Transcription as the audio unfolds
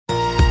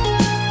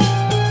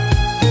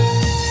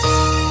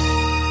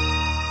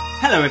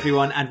Hello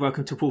everyone and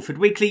welcome to Walford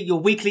Weekly,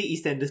 your weekly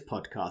EastEnders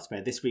podcast,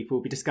 where this week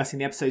we'll be discussing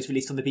the episodes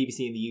released on the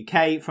BBC in the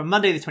UK from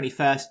Monday the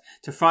 21st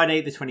to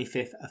Friday the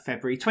 25th of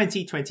February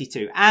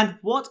 2022. And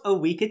what a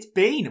week it's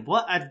been!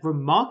 What a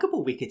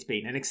remarkable week it's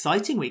been, an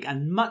exciting week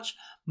and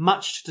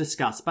much to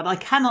discuss. But I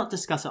cannot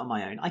discuss it on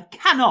my own. I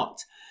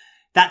cannot!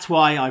 That's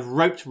why I've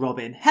roped Rob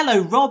in. Hello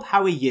Rob,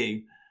 how are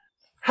you?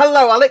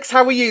 Hello Alex,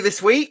 how are you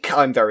this week?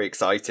 I'm very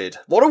excited.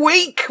 What a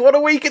week! What a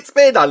week it's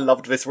been! I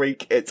loved this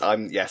week.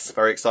 I'm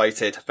very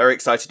excited. Very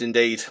excited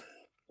indeed.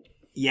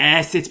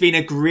 Yes, it's been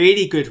a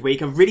really good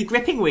week, a really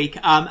gripping week,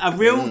 a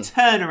real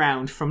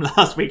turnaround from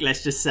last week,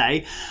 let's just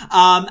say,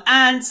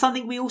 and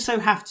something we also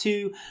have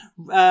to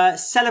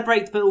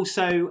celebrate, but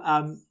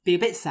also be a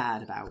bit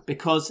sad about,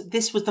 because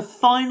this was the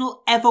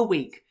final ever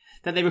week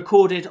that they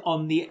recorded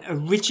on the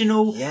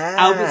original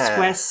Albert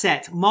Square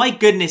set. My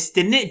goodness,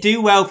 didn't it do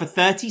well for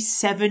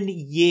 37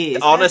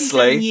 years? Honestly.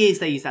 37 years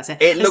they used that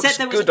set. It looks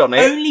good on it.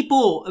 Only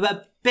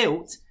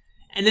built,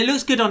 and it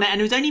looks good on it, and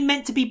it was only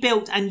meant to be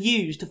built and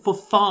used for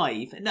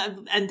 5.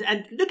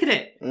 And look at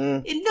it.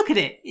 Look at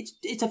it.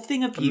 It's a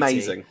thing of beauty.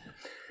 Amazing.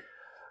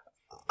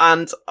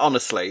 And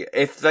honestly,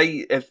 if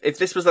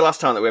this was the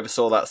last time that we ever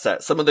saw that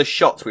set, some of the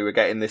shots we were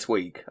getting this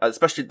week,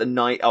 especially the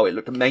night, it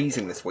looked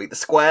amazing this week. The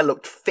square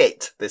looked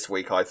fit this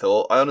week, I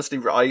thought. I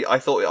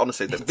thought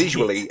that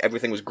visually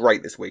everything was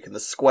great this week and the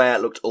square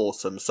looked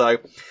awesome. So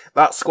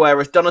that square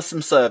has done us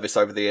some service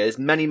over the years.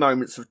 Many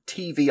moments of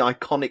TV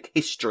iconic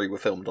history were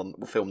filmed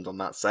on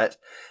that set.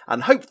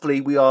 And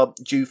hopefully we are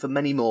due for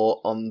many more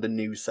on the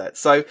new set.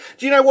 So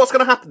do you know what's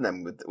going to happen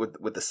then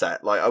with the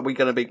set? Like, are we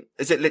going to be,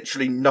 is it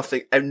literally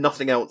nothing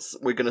else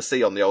we're going to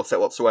see on the old set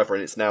whatsoever,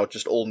 and it's now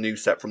just all new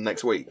set from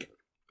next week?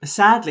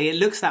 Sadly, it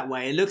looks that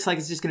way. It looks like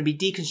it's just going to be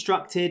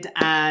deconstructed,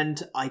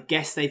 and I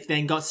guess they've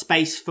then got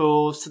space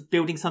for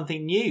building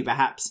something new,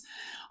 perhaps.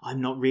 I'm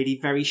not really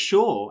very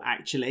sure,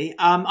 actually.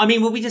 I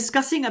mean, we'll be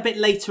discussing a bit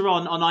later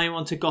on I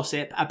Want to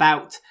Gossip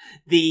about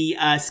the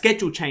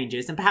schedule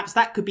changes, and perhaps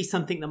that could be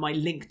something that might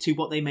link to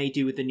what they may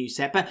do with the new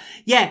set. But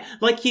yeah,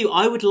 like you,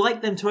 I would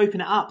like them to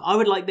open it up. I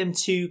would like them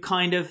to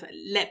kind of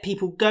let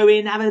people go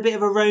in, have a bit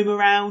of a roam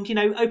around,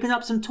 open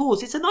up some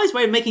tours. It's a nice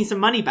way of making some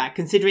money back,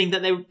 considering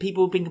that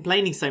people have been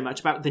complaining so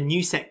much about the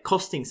new set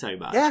costing so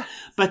much. Yeah.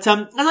 But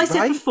as I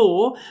said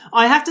before,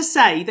 I have to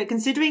say that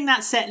considering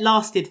that set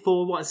lasted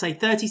for,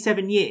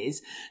 37 years,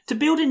 to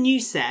build a new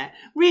set,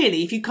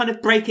 really, if you kind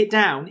of break it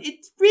down,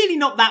 it's really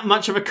not that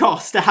much of a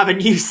cost to have a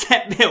new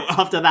set built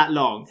after that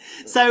long.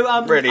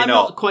 So really I'm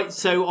not quite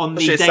so on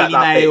the Daily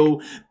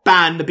Mail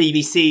ban the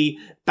BBC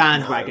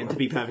bandwagon, to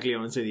be perfectly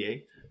honest with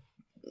you.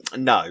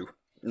 No,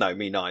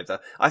 me neither.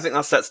 I think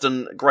that set's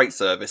done great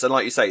service, and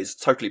like you say, it's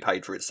totally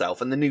paid for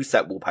itself, and the new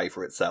set will pay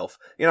for itself.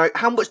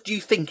 How much do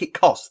you think it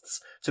costs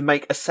to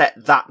make a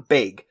set that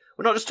big?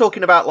 We're not just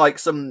talking about like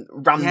some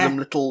random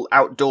little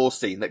outdoor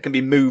scene that can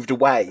be moved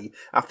away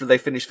after they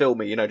finish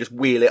filming, just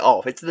wheel it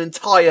off. It's an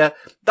entire,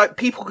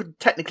 people could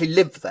technically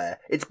live there.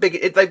 It's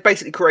big. They've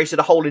basically created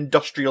a whole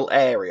industrial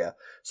area.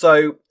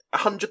 So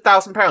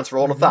 £100,000 for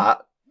all of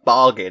that.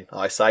 Bargain,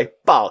 I say.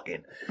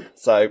 Bargain.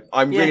 So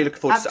I'm really looking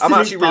forward to, I'm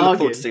actually really looking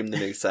forward to seeing the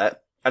new set.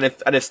 And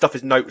if stuff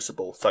is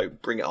noticeable, so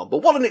bring it on. But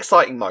what an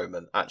exciting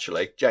moment,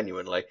 actually,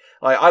 genuinely.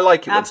 I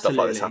like it when stuff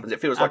like this happens.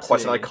 It feels like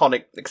quite an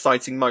iconic,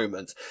 exciting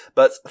moment.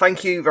 But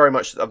thank you very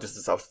much. I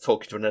was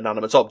talking to an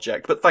inanimate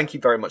object, but thank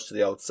you very much to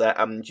the old set.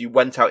 And you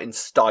went out in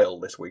style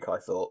this week, I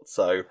thought.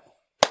 So,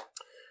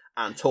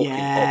 and talking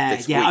of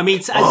this week. I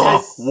mean,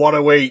 what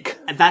a week.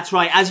 That's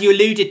right. As you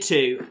alluded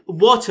to,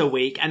 what a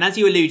week. And as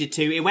you alluded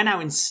to, it went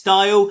out in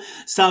style.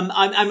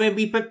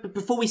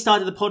 Before we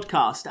started the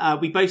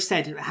podcast, we both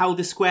said how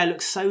the square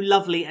looks so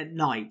lovely at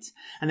night.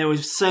 And there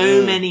was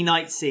so many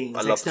night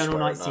scenes, external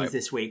night scenes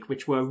this week,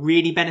 which were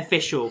really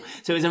beneficial.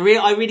 So it was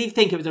I really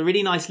think it was a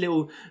really nice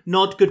little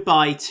nod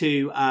goodbye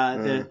to,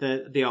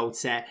 the old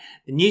set.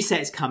 The new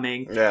set is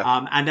coming.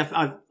 Yeah. And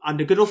I've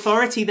under good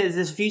authority, there's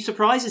a few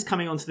surprises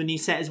coming onto the new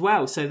set as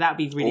well. So that'd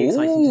be really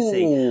exciting to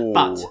see.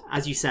 But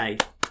as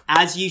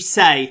you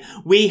say,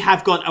 we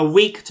have got a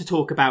week to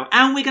talk about,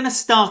 and we're going to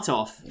start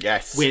off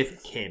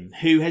with Kim,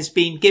 who has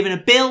been given a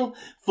bill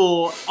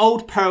for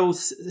Old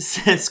Pearl's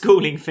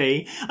schooling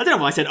fee. I don't know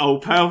why I said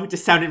Old Pearl. It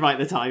just sounded right at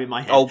the time in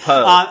my head. Old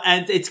Pearl.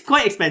 And it's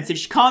quite expensive.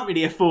 She can't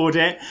really afford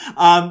it.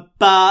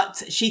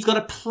 But she's got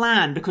a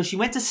plan, because she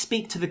went to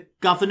speak to the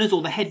governors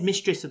or the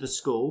headmistress of the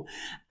school.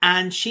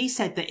 And she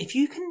said that if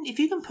you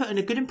can put in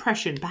a good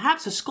impression,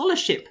 perhaps a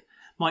scholarship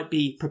might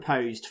be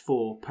proposed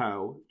for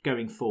Pearl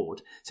going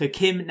forward. So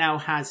Kim now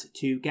has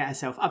to get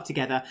herself up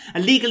together. A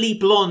Legally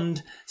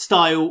Blonde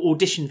style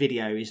audition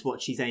video is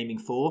what she's aiming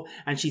for.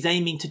 And she's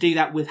aiming to do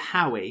that with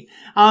Howie.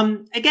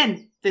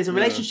 Again, there's a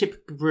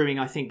relationship brewing,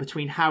 I think,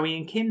 between Howie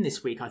and Kim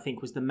this week, I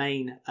think was the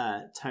main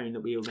tone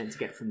that we were meant to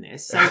get from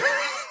this. So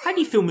how do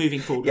you feel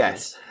moving forward with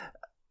this?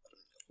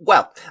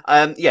 Well,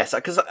 yes,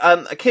 because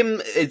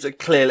Kim is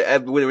clearly,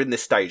 we're in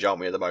this stage, aren't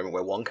we, at the moment,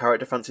 where one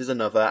character fancies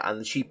another,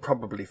 and she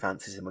probably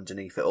fancies him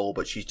underneath it all,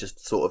 but she's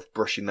just sort of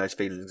brushing those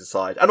feelings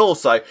aside. And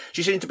also,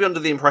 she seems to be under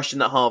the impression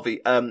that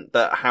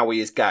Howie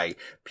is gay,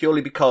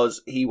 purely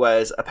because he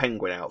wears a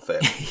penguin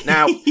outfit.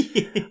 Now,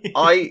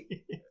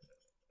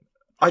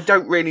 I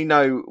don't really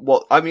know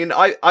what, I mean,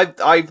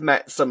 I've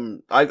met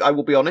some, I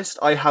will be honest,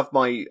 I have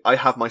my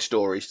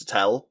stories to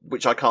tell,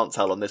 which I can't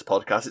tell on this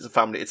podcast.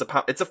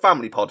 It's a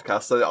family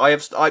podcast. So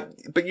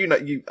but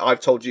I've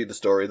told you the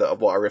story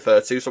of what I refer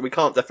to, so we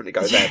can't definitely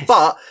go there.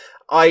 But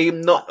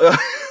I'm not,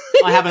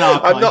 I have an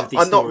archive of these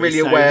I'm not really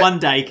aware. One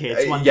day,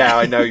 kids, one day. Yeah,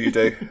 I know you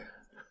do.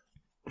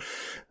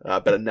 I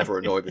better never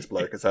annoy this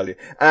bloke, I tell you.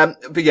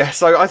 But yeah,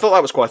 so I thought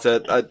that was quite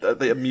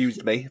that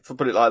amused me, to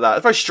put it like that. It's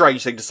a very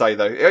strange thing to say,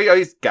 though.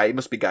 He's gay, he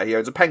must be gay. He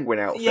owns a penguin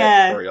outfit.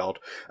 Yeah. Very odd.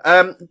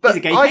 But he's a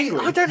gay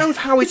penguin. I don't know if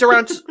Howie's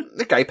around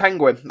the gay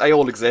penguin. They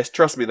all exist.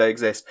 Trust me, they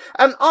exist.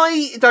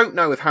 I don't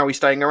know if Howie's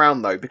staying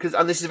around, though, because,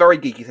 and this is a very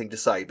geeky thing to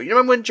say, but you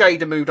remember when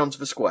Jada moved onto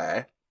the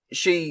square?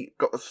 She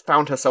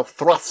found herself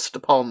thrust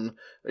upon,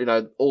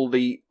 all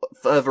the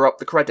further up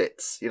the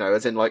credits,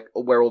 as in, like,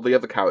 where all the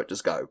other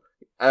characters go.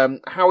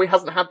 Howie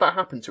hasn't had that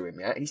happen to him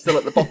yet. He's still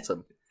at the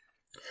bottom.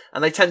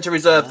 And they tend to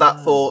reserve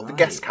that for the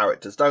guest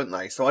characters, don't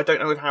they? So I don't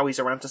know if Howie's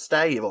around to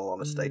stay, in all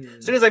honesty.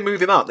 As soon as they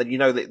move him up, then you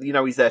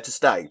know he's there to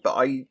stay. But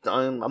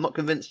I'm not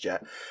convinced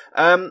yet.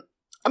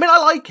 I mean, I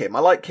like him. I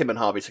like Kim and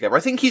Harvey together.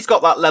 I think he's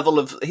got that level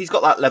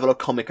of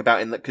comic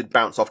about him that could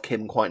bounce off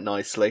Kim quite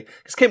nicely.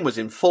 Because Kim was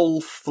in full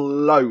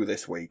flow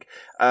this week.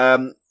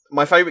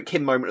 My favourite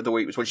Kim moment of the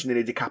week was when she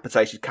nearly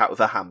decapitated Kat with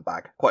her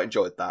handbag. Quite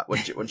enjoyed that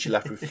when she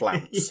left with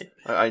flounce.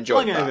 Yeah. I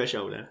enjoyed that. Flung over her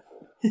shoulder.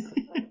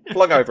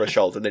 Flung over her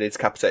shoulder and nearly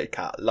decapitated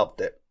Kat. Loved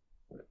it.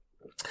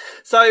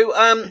 So,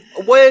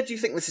 where do you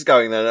think this is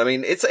going then? I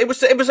mean, it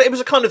was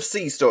a kind of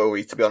C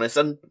story, to be honest,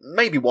 and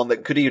maybe one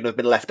that could even have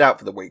been left out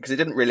for the week because it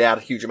didn't really add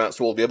huge amounts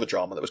to all the other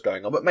drama that was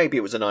going on. But maybe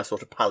it was a nice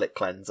sort of palate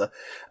cleanser.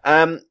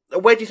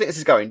 Where do you think this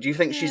is going? Do you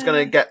think she's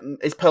going to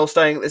is Pearl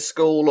staying at this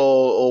school,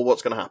 or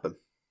what's going to happen?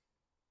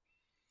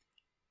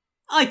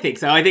 I think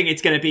so. I think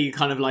it's going to be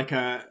kind of like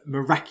a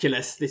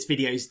miraculous, this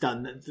video's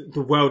done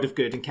the world of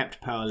good and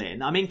kept Pearl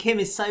in. I mean, Kim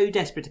is so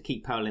desperate to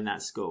keep Pearl in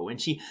that school,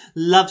 and she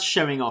loves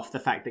showing off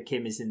the fact that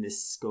Kim is in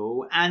this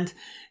school. And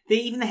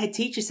even the head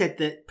teacher said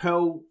that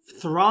Pearl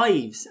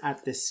thrives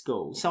at this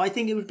school. So I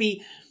think it would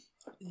be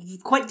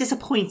quite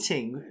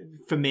disappointing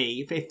for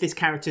me if this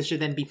character should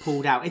then be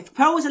pulled out. If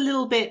Pearl was a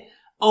little bit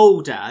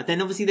older,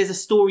 then obviously there's a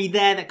story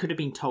there that could have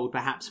been told,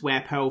 perhaps, where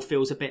Pearl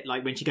feels a bit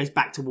like when she goes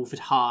back to Walford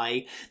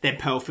High, then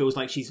Pearl feels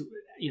like she's,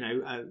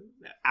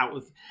 out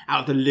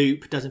of the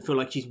loop, doesn't feel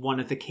like she's one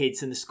of the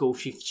kids in the school.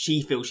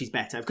 She feels she's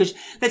better. Because,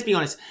 let's be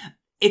honest,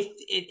 if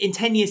in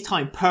 10 years'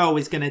 time, Pearl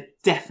is going to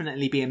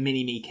definitely be a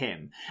mini-me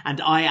Kim.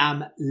 And I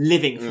am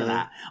living for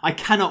that. I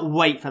cannot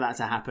wait for that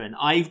to happen.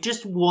 I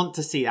just want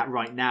to see that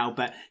right now,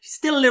 but she's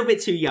still a little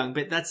bit too young,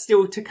 but that's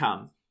still to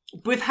come.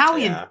 With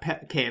Howie and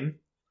Kim,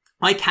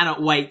 I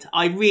cannot wait.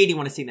 I really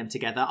want to see them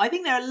together. I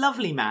think they're a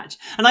lovely match.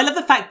 And I love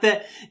the fact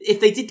that if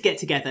they did get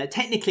together,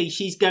 technically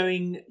she's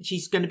going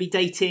to be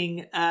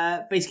dating,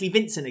 basically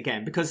Vincent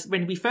again. Because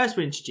when we first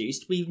were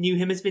introduced, we knew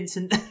him as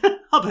Vincent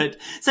Hubbard.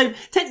 So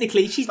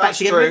technically she's back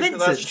together with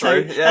Vincent. That's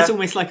true. So that's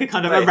almost like a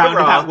kind of a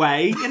roundabout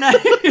way,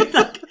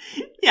 like,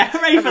 yeah,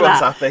 hooray for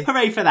that. Happy.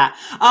 Hooray for that.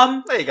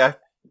 There you go.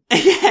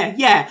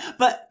 Yeah.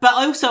 But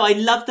also I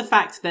love the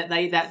fact that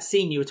that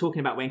scene you were talking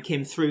about when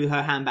Kim threw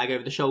her handbag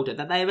over the shoulder,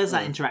 that there was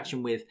that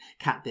interaction with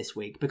Kat this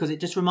week, because it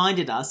just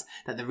reminded us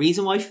that the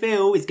reason why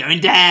Phil is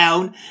going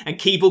down and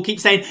Keeble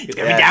keeps saying, you're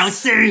going down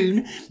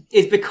soon,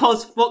 is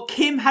because what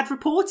Kim had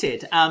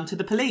reported, to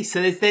the police.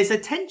 So there's a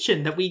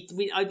tension that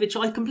which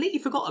I completely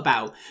forgot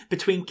about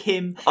between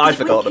Kim. I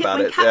forgot about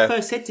it. When Kat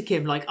first said to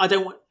Kim, like, I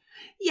don't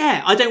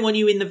want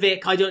you in the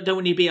Vic. I don't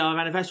want you to be our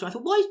anniversary. I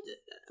thought,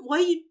 why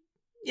are you?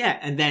 Yeah,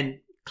 and then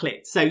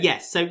clicked. So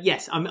yes,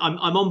 I'm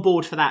on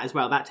board for that as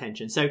well. That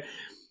tension. So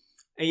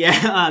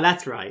yeah,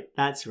 that's right.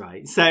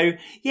 So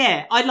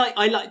yeah,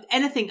 I like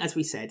anything, as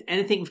we said,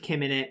 anything with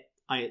Kim in it.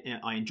 I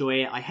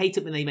enjoy it. I hate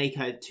it when they make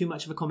her too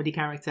much of a comedy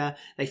character.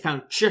 They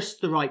found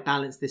just the right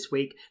balance this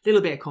week. A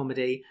little bit of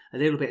comedy, a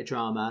little bit of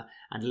drama,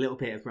 and a little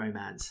bit of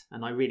romance.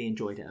 And I really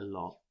enjoyed it a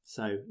lot.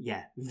 So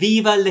yeah,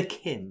 Viva la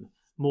Kim.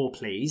 More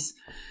please.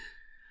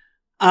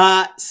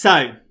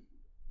 So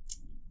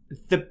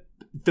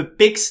the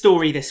big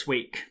story this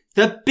week.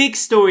 And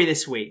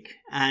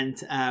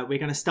we're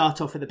going to start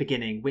off at the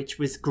beginning, which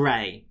was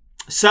Gray.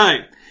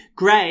 So,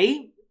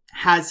 Gray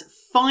has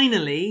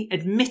finally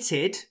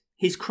admitted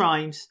his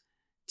crimes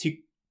to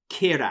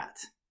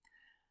Kheerat.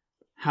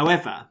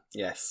 However,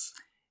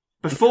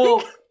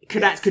 before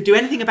Kheerat could do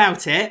anything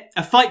about it,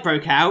 a fight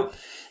broke out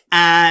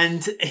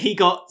and he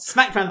got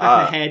smacked round the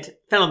back of the head,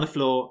 fell on the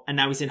floor, and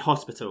now he's in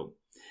hospital.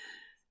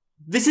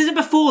 This isn't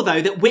before, though,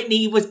 that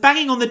Whitney was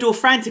banging on the door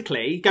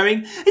frantically, going,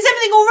 is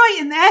everything all right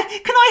in there?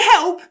 Can I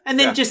help? And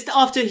then just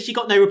after she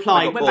got no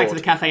reply, went back to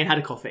the cafe and had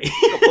a coffee.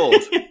 Got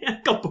bored.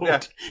 Got bored. Yeah.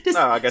 Just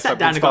I guess sat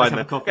down and got to have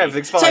a coffee. Yeah,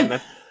 everything's fine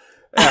then.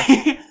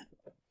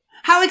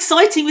 How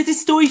exciting was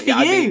this story for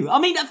you? I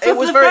mean,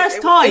 for the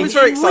first time it was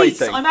very in weeks,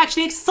 exciting. I'm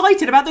actually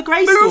excited about the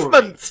Grey story.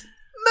 Movement!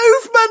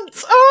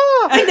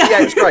 Ah!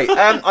 Yeah, it was great.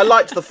 I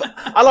liked the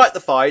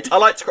fight.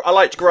 I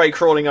liked Grey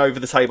crawling over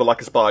the table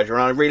like a spider,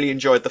 and I really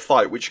enjoyed the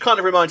fight, which kind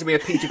of reminded me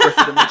of Peter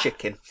Griffin and the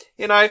chicken.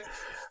 You know,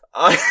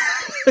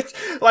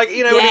 when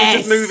he was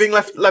just moving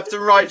left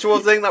and right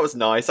towards the thing. That was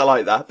nice. I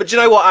like that. But do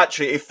you know what?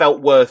 Actually, it felt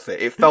worth it.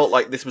 It felt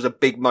like this was a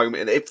big moment,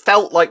 and it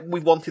felt like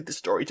we wanted the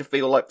story to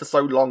feel like for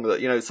so long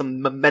that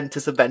some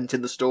momentous event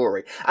in the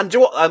story. And do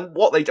you know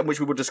what they, which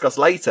we will discuss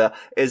later,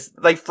 is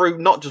they threw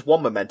not just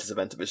one momentous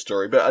event of his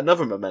story, but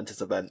another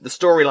momentous event. The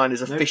storyline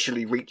is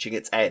officially reaching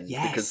its end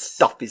because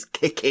stuff is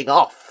kicking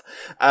off.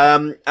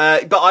 But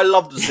I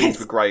loved the scenes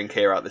with Grey and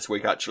Kheerat this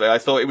week. Actually, I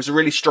thought it was a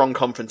really strong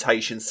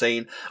confrontation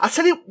scene. I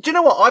tell you. Do you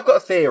know what? I've got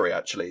a theory,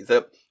 actually,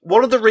 that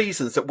one of the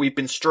reasons that we've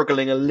been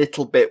struggling a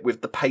little bit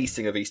with the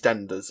pacing of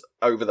EastEnders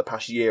over the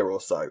past year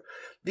or so,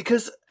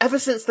 because ever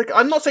since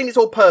I'm not saying it's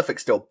all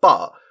perfect still,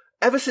 but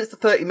ever since the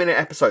 30-minute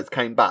episodes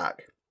came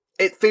back,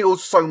 it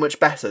feels so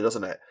much better,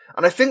 doesn't it?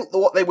 And I think that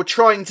what they were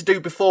trying to do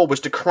before was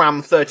to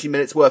cram 30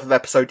 minutes worth of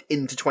episode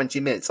into 20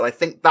 minutes, and I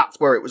think that's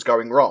where it was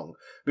going wrong.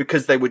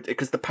 Because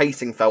the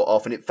pacing felt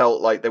off and it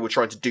felt like they were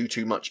trying to do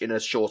too much in a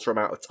shorter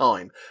amount of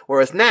time.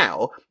 Whereas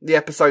now, the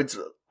episodes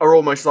are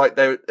almost like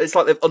it's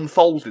like they've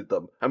unfolded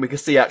them and we can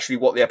see actually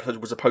what the episode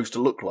was supposed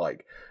to look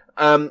like.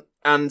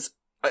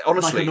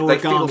 Honestly, they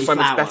feel so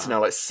much better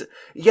now.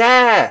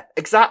 Yeah,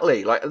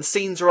 exactly. Like, the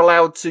scenes are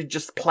allowed to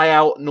just play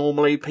out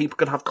normally. People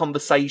can have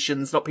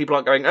conversations. Not people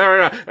aren't going,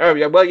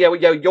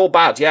 you're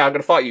bad. Yeah, I'm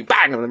going to fight you.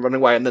 Bang! And then run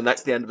away. And then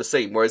that's the end of the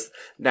scene. Whereas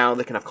now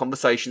they can have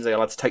conversations. They're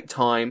allowed to take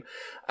time.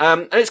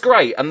 And it's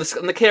great. And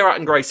the Kheerat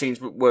and Grey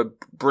scenes were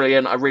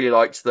brilliant. I really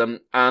liked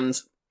them. And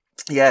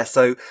yeah,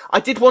 so I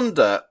did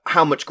wonder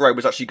how much Grey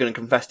was actually going to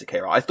confess to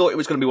Kheerat. I thought it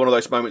was going to be one of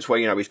those moments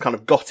where, he's kind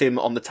of got him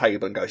on the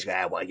table and goes,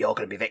 yeah, well, you're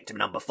going to be victim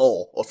number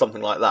 4 or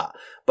something like that.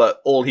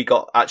 But all he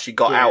got out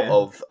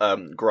of,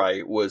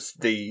 Grey was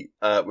the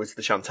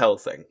Chantel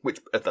thing, which,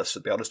 let's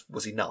be honest,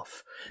 was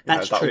enough.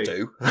 That'll true.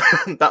 Do.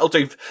 That'll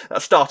do.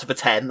 That start of a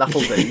 10,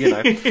 that'll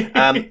do,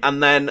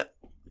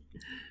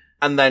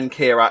 And then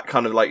Kheerat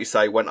kind of, like you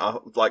say, went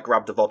up,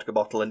 grabbed a vodka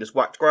bottle and just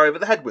whacked Grey over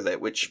the head with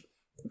it, which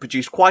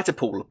produced quite a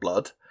pool of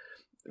blood.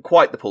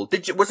 Quite the pool.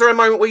 Was there a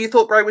moment where you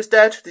thought Grey was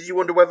dead? Did you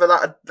wonder whether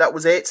that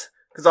was it?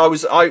 Because I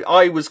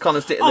was kind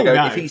of sitting there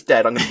going, if he's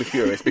dead, I'm going to be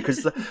furious,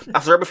 because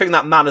after everything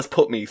that man has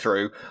put me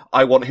through,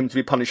 I want him to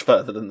be punished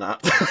further than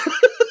that.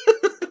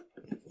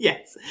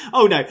 Yes.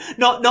 Oh no,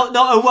 not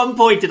at one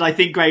point did I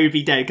think Grey would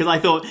be dead, because I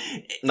thought,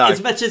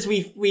 as much as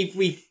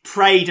we've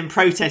prayed and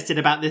protested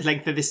about the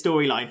length of this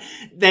storyline,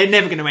 they're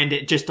never going to end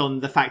it just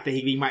on the fact that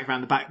he'd been whacked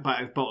around the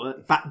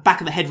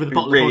back of the head with a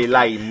bottle of vodka. Really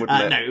lame,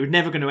 wouldn't it? No, it was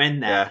never going to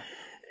end there. Yeah.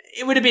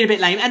 It would have been a bit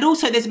lame. And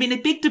also, there's been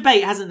a big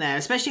debate, hasn't there?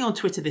 Especially on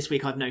Twitter this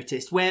week, I've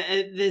noticed, where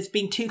there's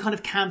been two kind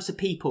of camps of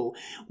people.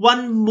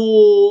 One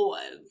more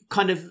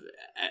kind of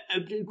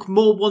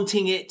more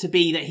wanting it to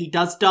be that he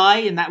does die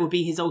and that would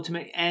be his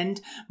ultimate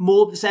end.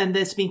 More, and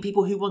there's been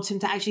people who want him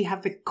to actually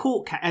have the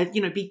court,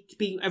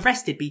 be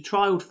arrested, be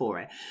trialed for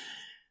it.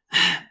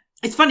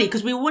 It's funny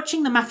because we were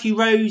watching the Matthew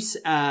Rose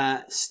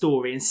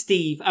story and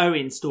Steve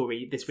Owen's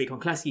story this week on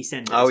Classic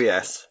EastEnders. Oh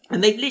yes,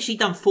 and they've literally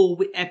done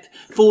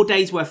 4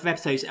 days worth of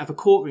episodes of a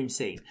courtroom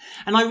scene.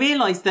 And I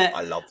realised that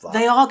I love that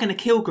they are going to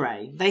kill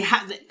Grey.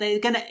 They're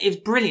going to. It's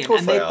brilliant,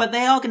 but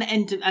they are going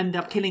to end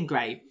up killing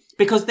Grey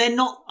because they're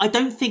not. I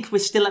don't think we're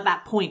still at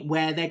that point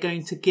where they're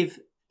going to give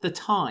the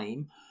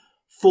time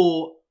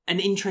for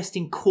an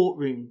interesting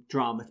courtroom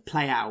drama to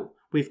play out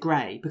with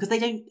Grey, because they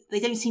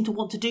don't seem to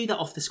want to do that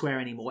off the square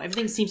anymore.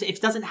 Everything seems, if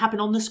it doesn't happen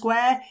on the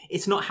square,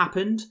 it's not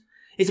happened.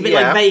 It's a bit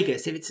like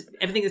Vegas. If it's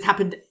everything that's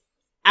happened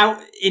out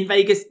in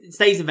Vegas, it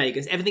stays in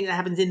Vegas. Everything that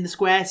happens in the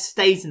square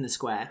stays in the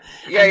square.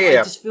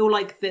 I just feel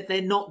like that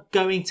they're not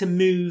going to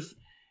move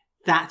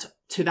that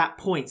to that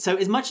point. So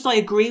as much as I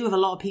agree with a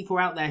lot of people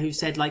out there who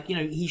said,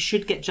 he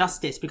should get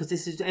justice because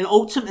this is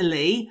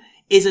ultimately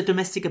is a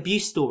domestic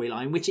abuse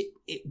storyline, which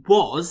it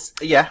was.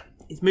 Yeah.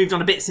 It's moved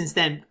on a bit since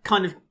then,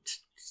 kind of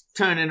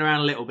turning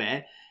around a little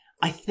bit.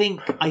 I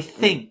think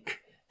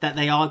that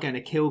they are going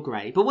to kill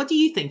Grey. But what do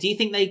you think? Do you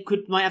think they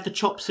might have the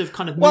chops of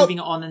kind of moving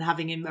it on and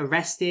having him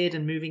arrested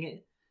and moving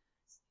it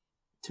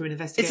to an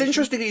investigation? It's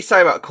interesting that you say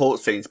about court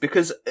scenes,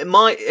 because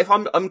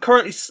I'm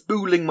currently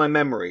spooling my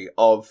memory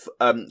of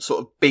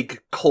sort of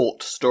big court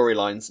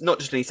storylines, not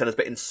just in EastEnders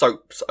but in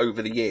soaps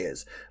over the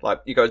years.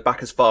 Like, you go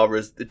back as far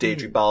as the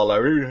Deirdre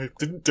Barlow, "I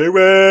didn't do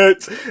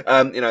it,"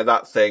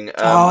 that thing.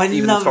 I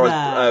even love as far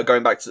that. As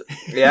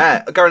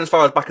going as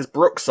far as back as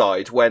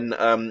Brookside, when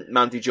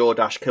Mandy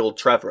Jordache killed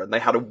Trevor, and they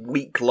had a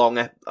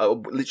week-long,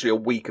 literally a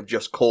week of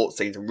just court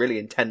scenes and really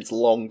intense,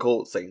 long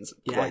court scenes.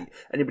 Yeah. Great.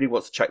 Anybody who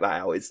wants to check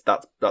that out,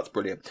 that's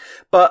brilliant.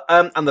 But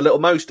and the Little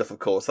Mo stuff, of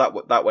course, that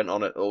went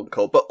on at all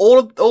court. But all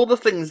of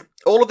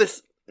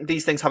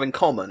these things have in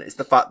common is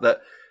the fact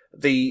that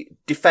the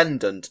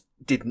defendant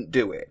didn't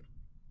do it,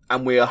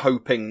 and we are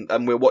hoping,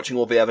 and we're watching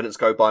all the evidence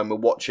go by, and we're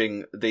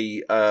watching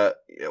the,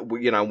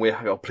 and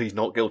we're, oh, please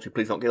not guilty,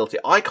 please not guilty.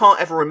 I can't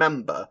ever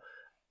remember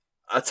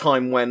a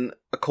time when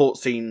a court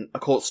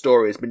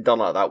story has been done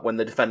like that, when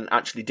the defendant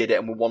actually did it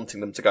and we're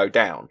wanting them to go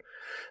down.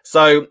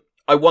 So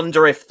I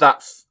wonder if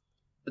that's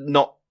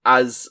not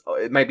as,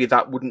 maybe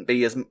that wouldn't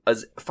be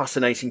as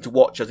fascinating to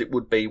watch as it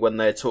would be when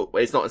it's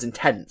not as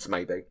intense,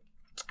 maybe.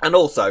 And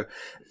also,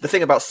 the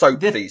thing about soap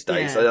these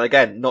days, and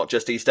again, not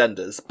just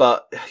EastEnders,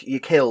 but you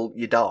kill,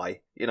 you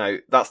die. You know,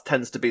 that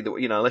tends to be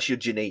unless you're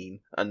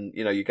Janine and,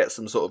 you get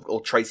some sort of,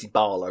 or Tracy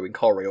Barlow in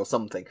Corrie or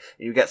something,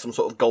 and you get some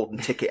sort of golden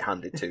ticket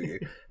handed to you,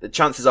 the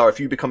chances are if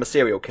you become a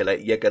serial killer,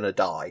 you're gonna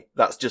die.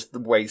 That's just the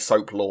way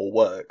soap law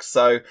works.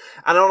 So,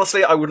 and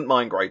honestly, I wouldn't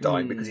mind Gray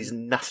dying because he's a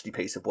nasty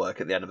piece of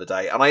work at the end of the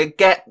day. And I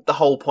get the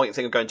whole point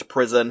thing of going to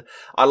prison.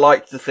 I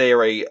liked the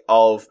theory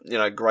of,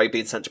 Gray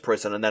being sent to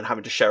prison and then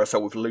having to share a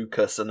cell with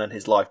Lucas and then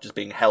his life just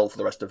being hell for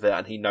the rest of it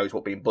and he knows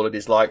what being bullied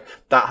is like.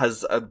 That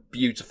has a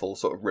beautiful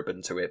sort of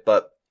ribbon to it,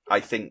 but I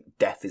think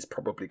death is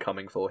probably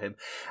coming for him.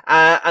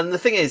 And the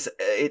thing is,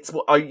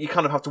 you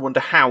kind of have to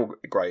wonder how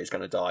Gray is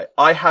going to die.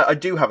 I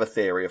do have a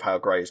theory of how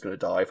Gray is going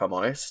to die, if I'm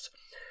honest.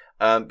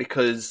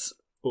 Because,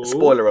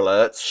 spoiler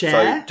alerts,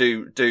 so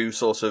do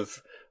sort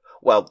of,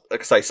 well,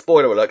 like I say,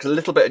 spoiler alert, because a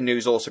little bit of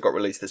news also got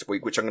released this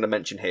week, which I'm going to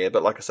mention here,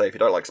 but like I say, if you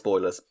don't like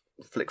spoilers,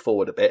 flick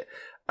forward a bit.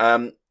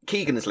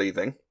 Keegan is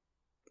leaving.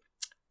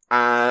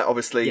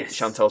 Obviously, yes.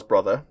 Chantal's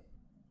brother.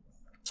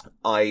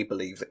 I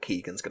believe that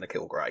Keegan's going to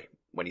kill Gray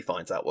when he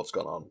finds out what's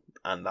gone on,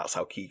 and that's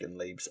how Keegan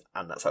leaves,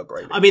 and that's how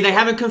Gray leaves. I mean, they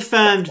haven't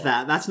confirmed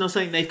that. That's not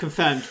something they've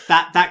confirmed.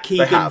 That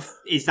Keegan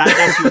is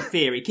that's your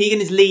theory. Keegan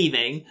is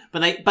leaving,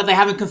 but they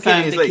haven't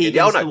confirmed that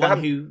Keegan's the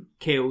one who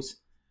kills.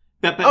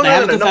 But they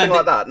haven't confirmed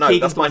like that. No,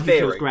 Keegan's that's my theory.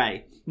 Who kills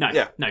Gray. No,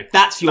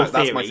 that's your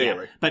theory. That's my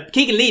theory. Yeah. But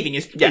Keegan leaving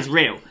is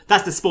real.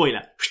 That's the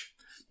spoiler.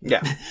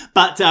 Yeah.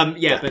 But that's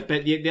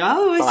right.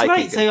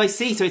 Keegan. So I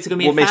see. So it's going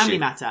to be a family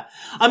matter.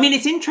 I mean,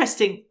 it's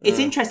interesting. It's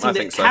interesting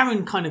that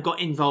Karen kind of got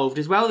involved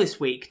as well this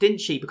week,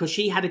 didn't she? Because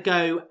she had a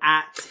go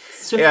at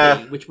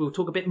Suki, which we'll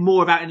talk a bit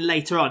more about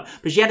later on.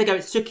 But she had a go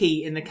at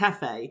Suki in the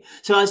cafe.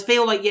 So I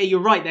feel like,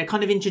 you're right. They're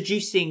kind of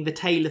introducing the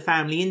Taylor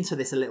family into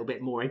this a little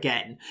bit more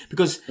again.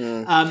 Because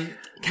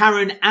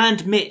Karen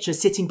and Mitch are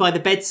sitting by the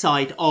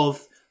bedside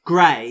of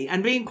Gray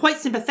and being quite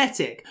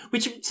sympathetic,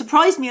 which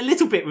surprised me a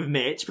little bit with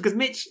Mitch, because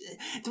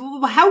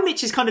how Mitch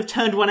has kind of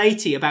turned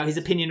 180 about his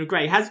opinion of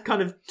Gray has kind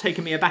of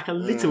taken me aback a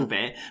little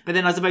bit. But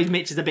then I suppose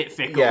Mitch is a bit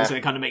fickle, so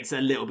it kind of makes a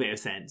little bit of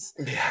sense.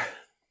 Yeah.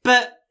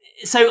 But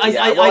so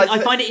I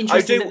find it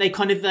interesting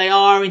that they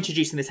are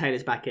introducing the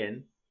Taylors back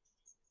in.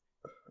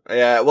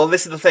 Yeah, well,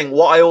 this is the thing.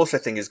 What I also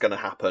think is going to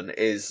happen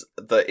is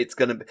that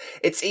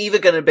it's either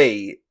going to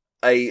be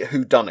a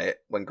whodunit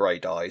when Gray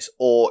dies,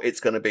 or it's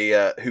going to be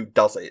a who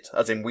does it,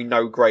 as in we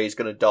know Gray is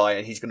going to die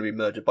and he's going to be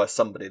murdered by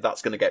somebody.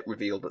 That's going to get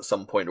revealed at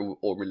some point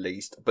or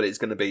released, but it's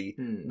going to be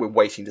we're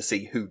waiting to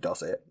see who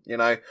does it,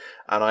 and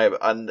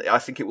I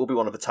think it will be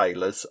one of the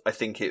Taylors. I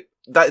think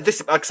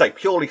this, like I say,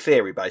 purely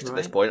theory based at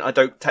this point. I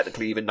don't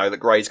technically even know that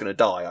Gray's going to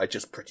die. I'm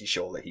just pretty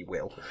sure that he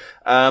will.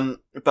 But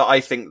I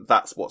think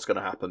that's what's going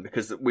to happen,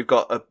 because we've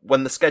got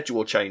when the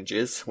schedule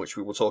changes, which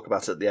we will talk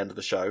about at the end of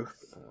the show.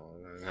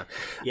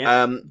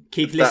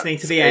 Keep listening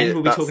to the end.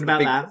 We'll be talking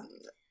about that.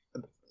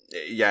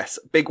 Yes,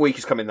 big week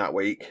is coming that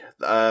week,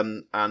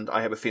 and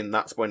I have a feeling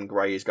that's when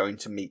Gray is going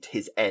to meet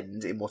his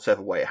end in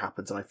whatever way it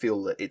happens. And I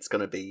feel that it's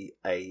going to be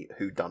a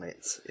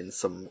whodunit in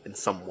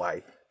some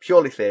way.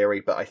 Purely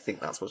theory, but I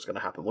think that's what's going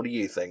to happen. What do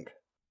you think?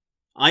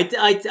 I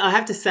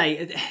have to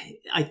say,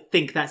 I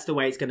think that's the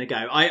way it's going to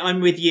go.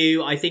 I'm with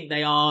you. I think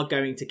they are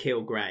going to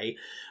kill Gray.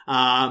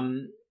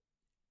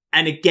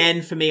 And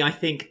again, for me, I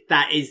think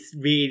that is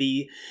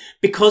really,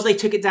 because they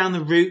took it down the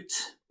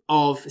route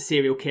of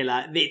serial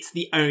killer, it's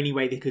the only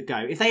way they could go.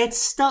 If they had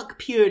stuck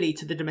purely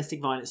to the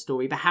domestic violence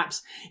story,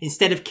 perhaps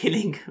instead of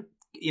killing,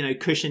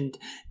 Kush and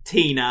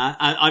Tina,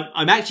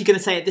 I'm actually going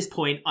to say at this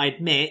point, I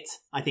admit,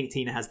 I think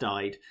Tina has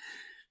died.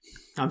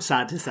 I'm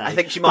sad to say. I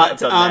think she might have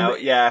done now.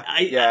 Yeah.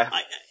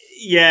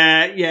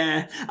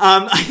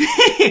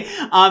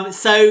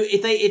 So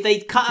if they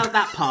cut out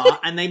that part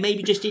and they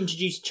maybe just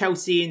introduced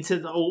Chelsea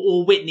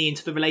or Whitney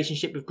into the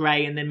relationship with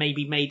Gray, and then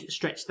maybe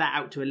stretch that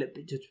out to a little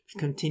bit to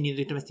continue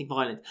the domestic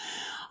violence.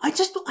 I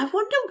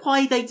wonder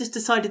why they just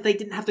decided they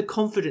didn't have the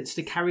confidence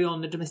to carry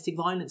on the domestic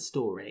violence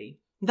story.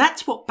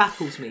 That's what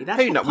baffles me. That's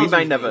what puzzles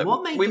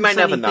me. We may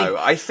never know.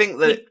 I think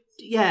that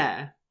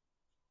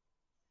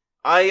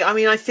I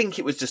mean, I think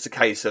it was just a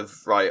case of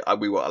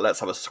let's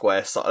have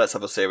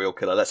a serial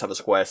killer, let's have a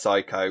square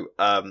psycho,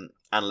 and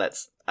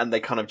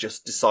they kind of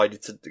just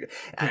decided to.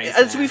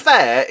 And to be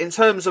fair, in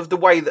terms of the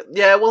way that,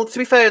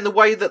 in the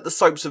way that the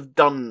soaps have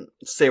done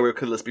serial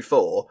killers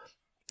before,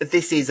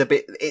 this is a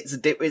bit, it's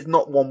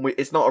not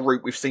it's not a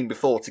route we've seen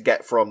before to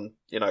get from,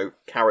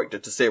 character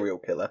to serial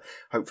killer.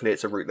 Hopefully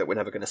it's a route that we're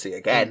never going to see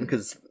again,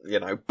 because,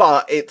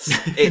 but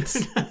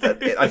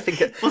I think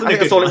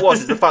that's all it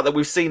was, is the fact that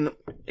we've seen,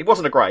 it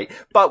wasn't a great,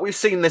 but we've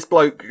seen this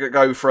bloke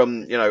go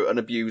from, an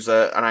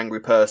abuser, an angry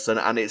person,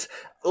 and it's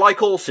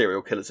like all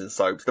serial killers in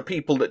soaps, the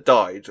people that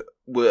died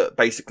were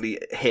basically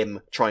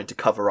him trying to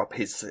cover up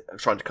his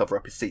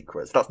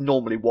secrets. That's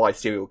normally why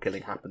serial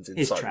killing happens in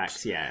soaps. His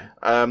tracks, yeah.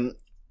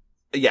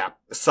 Yeah,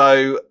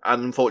 so,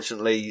 and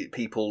unfortunately,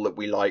 people that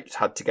we liked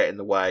had to get in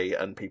the way,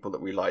 and people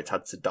that we liked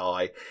had to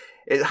die.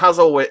 It has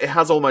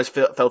almost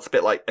felt a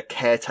bit like a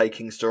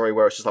caretaking story,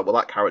 where it's just like, well,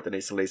 that character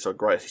needs to leave, so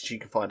great, she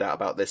can find out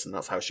about this, and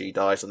that's how she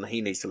dies, and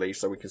he needs to leave,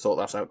 so we can sort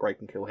that out, great,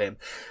 and kill him.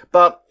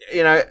 But,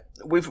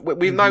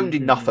 we've moaned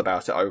enough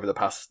about it over the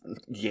past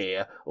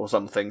year or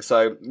something,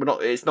 so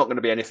it's not going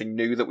to be anything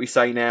new that we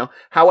say now.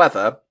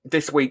 However,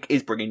 this week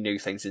is bringing new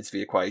things into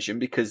the equation,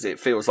 because it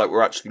feels like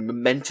we're actually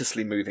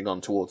momentously moving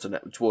on towards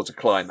a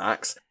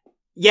climax.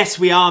 Yes,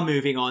 we are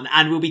moving on,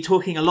 and we'll be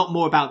talking a lot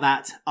more about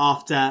that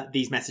after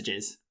these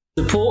messages.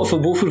 Support for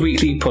Walford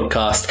Weekly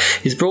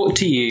podcast is brought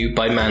to you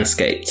by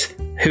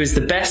Manscaped, who is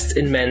the best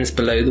in men's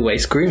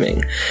below-the-waist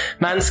grooming.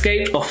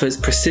 Manscaped offers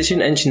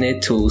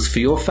precision-engineered tools for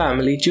your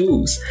family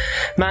jewels.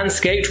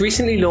 Manscaped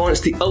recently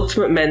launched the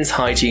Ultimate Men's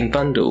Hygiene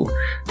Bundle,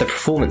 the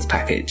Performance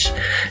Package.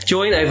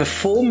 Join over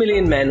 4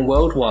 million men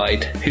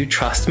worldwide who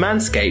trust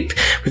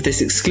Manscaped with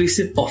this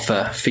exclusive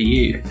offer for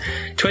you.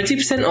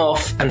 20%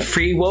 off and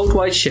free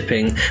worldwide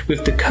shipping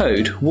with the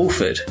code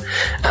WALFORD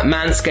at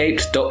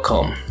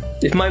manscaped.com.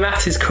 If my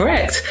maths is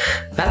correct,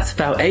 that's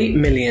about 8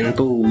 million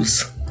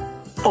balls.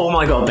 Oh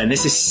my god, Ben,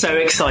 this is so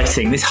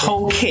exciting. This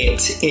whole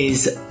kit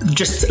is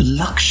just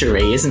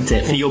luxury, isn't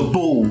it? For your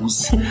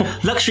balls.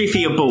 Luxury for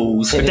your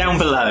balls, for down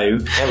below.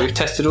 Yeah, we've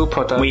tested all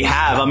products. We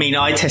have. I mean,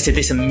 I tested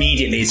this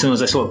immediately as soon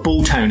as I saw a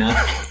ball toner.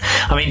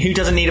 I mean, who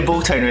doesn't need a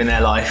ball toner in their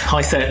life?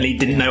 I certainly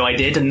didn't know I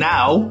did, and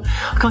now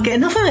I can't get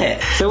enough of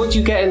it. So what do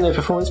you get in the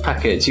performance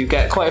package? You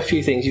get quite a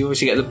few things. You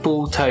obviously get the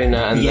ball toner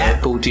and the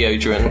ball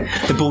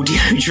deodorant. The ball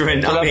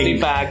deodorant. A lovely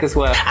bag as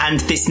well. And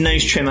this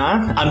nose trimmer.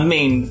 I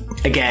mean,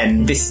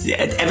 again, this...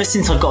 Ever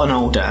since I've gotten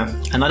older,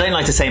 and I don't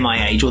like to say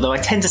my age, although I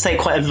tend to say it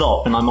quite a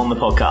lot when I'm on the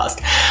podcast,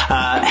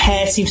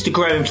 hair seems to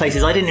grow in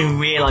places I didn't even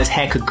realise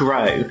hair could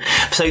grow.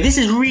 So this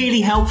is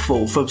really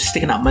helpful for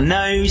sticking up my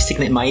nose,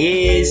 sticking it in my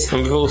ears.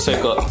 And we've also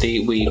got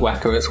the weed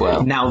whacker as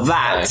well. Now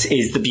that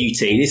is the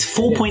beauty. This is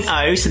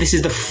 4.0, so this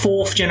is the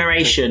 4th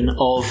generation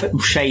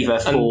of shaver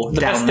for and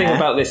the down best thing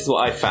about this is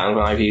what I've found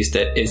when I've used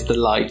it is the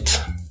light.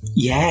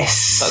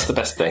 Yes. That's the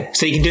best thing.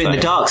 So you can do it in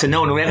the dark, so no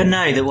one will ever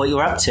know that what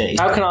you're up to.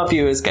 How can our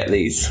viewers get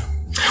these?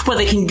 Well,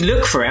 they can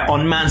look for it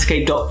on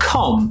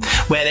manscaped.com,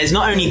 where there's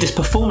not only this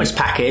performance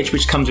package,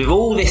 which comes with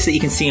all this that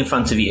you can see in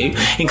front of you,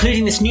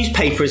 including this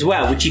newspaper as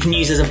well, which you can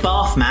use as a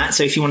bath mat,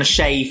 so if you want to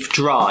shave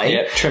dry.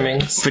 Yep,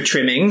 trimmings. For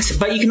trimmings.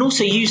 But you can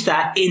also use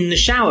that in the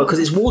shower, because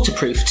it's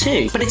waterproof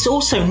too. But it's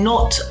also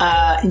not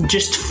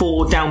just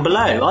for down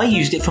below. I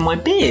used it for my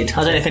beard.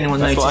 I don't know if anyone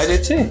noticed.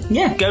 That's what I did too.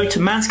 Yeah, go to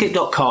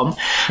manscaped.com,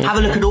 have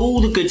a look at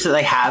all the goods that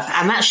they have,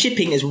 and that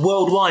shipping is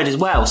worldwide as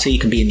well. So you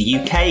can be in the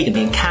UK, you can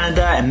be in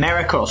Canada,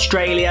 America,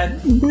 Australia,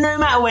 no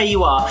matter where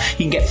you are, you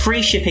can get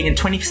free shipping and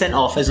 20%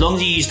 off as long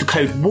as you use the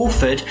code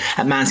Walford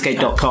at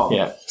manscaped.com.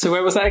 Yeah. So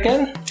where was that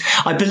again?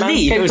 I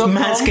believe it was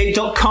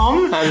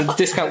manscaped.com. And the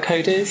discount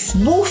code is?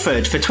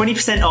 Walford for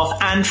 20% off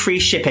and free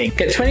shipping.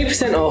 Get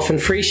 20% off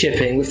and free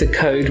shipping with the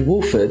code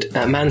Walford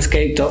at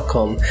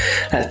manscaped.com.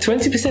 That's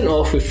 20%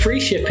 off with free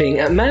shipping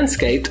at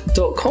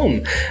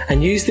manscaped.com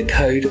and use the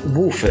code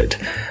Walford.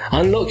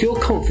 Unlock your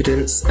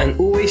confidence and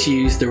always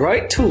use the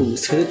right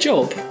tools for the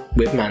job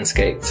with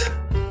Manscaped.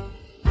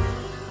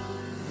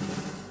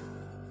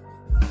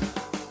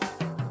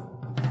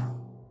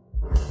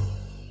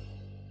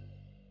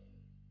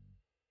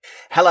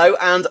 Hello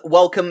and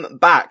welcome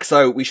back.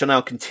 So we shall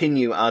now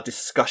continue our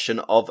discussion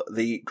of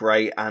the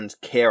Gray and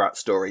Kheerat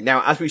story.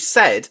 Now, as we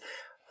said,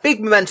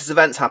 big momentous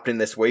events happening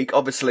this week.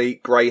 Obviously,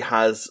 Gray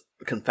has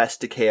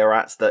confessed to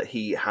Kheerat that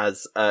he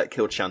has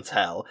killed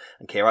Chantel,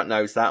 and Kheerat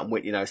knows that, and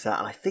Whitney knows that,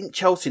 and I think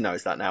Chelsea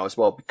knows that now as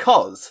well,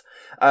 because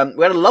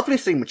we had a lovely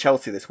scene with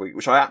Chelsea this week,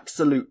 which I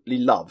absolutely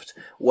loved,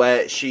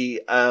 where she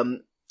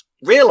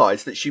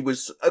realised that she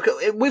was.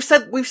 Okay, we've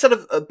said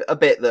a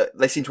bit that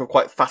they seem to have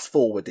quite fast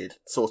forwarded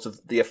sort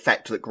of the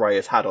effect that Gray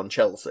has had on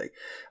Chelsea,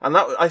 and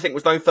that I think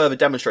was no further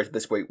demonstrated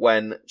this week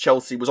when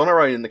Chelsea was on her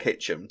own in the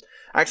kitchen,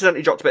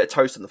 accidentally dropped a bit of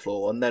toast on the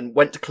floor, and then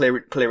went to clear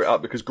it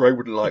up because Gray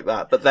wouldn't like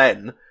that, but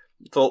then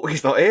thought, well,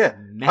 he's not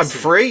here, I'm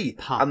free,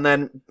 and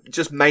then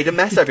just made a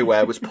mess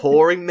everywhere, was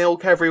pouring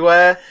milk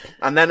everywhere,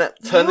 and then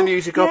turned the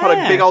music up, had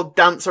a big old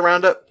dance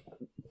around it.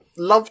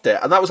 Loved it,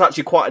 and that was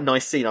actually quite a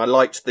nice scene. I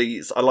liked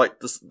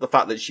the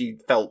fact that she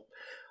felt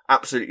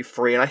absolutely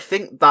free, and I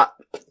think that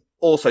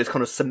also is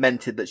kind of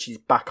cemented that she's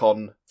back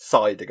on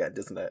side again,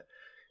 doesn't it?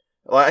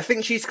 Like, I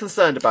think she's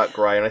concerned about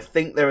Gray, and I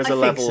think there is a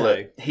level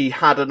that he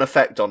had an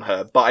effect on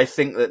her, but I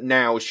think that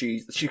now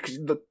she's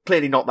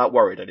clearly not that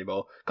worried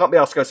anymore. Can't be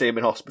asked to go see him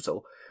in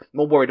hospital.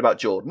 More worried about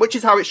Jordan, which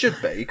is how it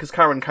should be, because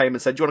Karen came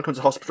and said, "Do you want to come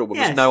to hospital with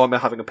us?" "No, I'm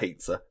having a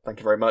pizza. Thank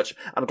you very much.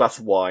 And a glass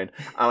of wine.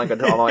 And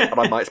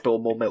I might spill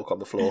more milk on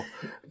the floor."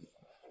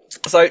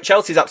 So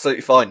Chelsea's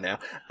absolutely fine now.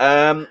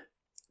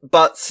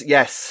 But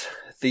yes,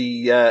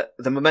 the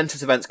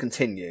momentous events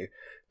continue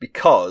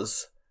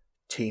because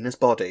Tina's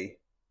body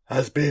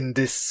has been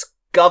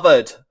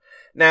discovered.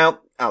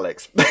 Now,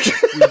 Alex.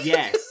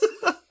 Yes.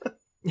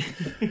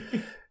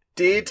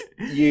 Did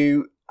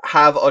you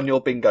have on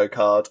your bingo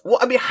card,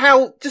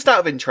 how, just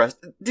out of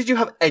interest, did you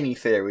have any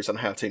theories on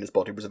how Tina's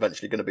body was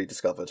eventually going to be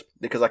discovered?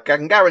 Because I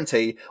can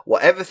guarantee,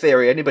 whatever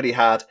theory anybody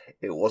had,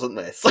 it wasn't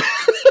this.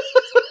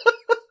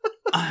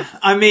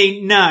 I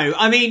mean, no.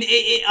 I mean,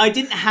 I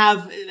didn't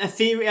have a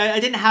theory. I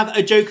didn't have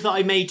a joke that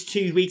I made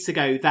 2 weeks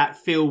ago that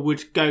Phil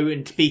would go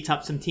and beat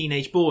up some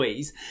teenage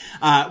boys,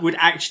 would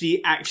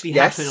actually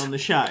happen on the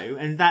show.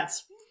 And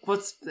that's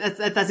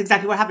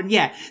exactly what happened.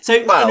 Yeah. So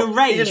in a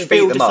rage,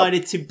 Phil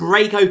decided to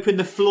break open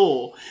the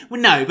floor.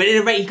 Well, no, but in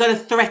a rage, he got to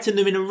threaten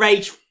them in a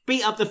rage,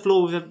 beat up the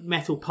floor with a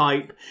metal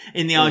pipe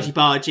in the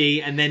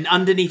argy-bargy, and then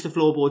underneath the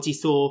floorboards, he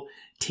saw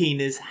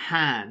Tina's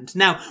hand.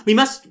 Now, we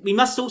must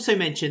also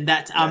mention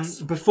that,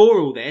 before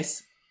all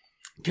this,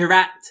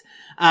 Kheerat,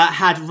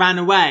 had ran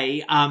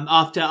away,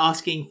 after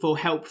asking for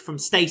help from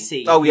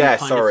Stacey. Oh, yeah,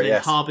 sorry,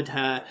 yes.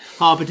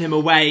 Harbored him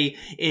away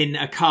in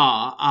a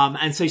car.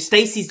 And so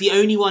Stacey's the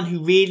only one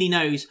who really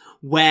knows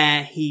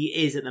where he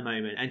is at the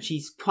moment. And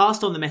she's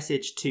passed on the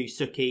message to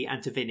Suki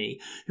and to Vinny,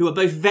 who are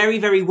both very,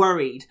 very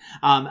worried,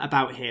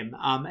 about him.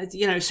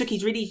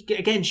 Suki's really,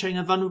 again, showing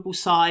a vulnerable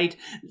side.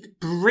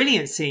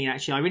 Brilliant scene,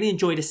 actually. I really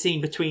enjoyed a scene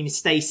between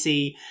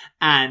Stacey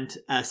and,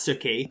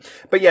 Suki.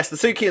 But yes, the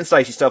Suki and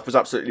Stacey stuff was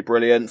absolutely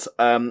brilliant.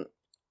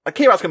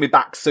 Kheerat's going to be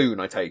back soon,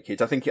 I take it.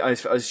 I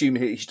assume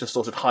he's just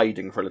sort of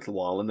hiding for a little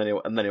while, and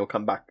then he'll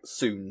come back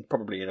soon,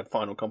 probably in a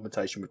final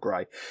confrontation with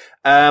Gray.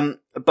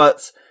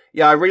 But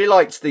yeah, I really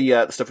liked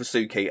the stuff with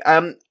Suki.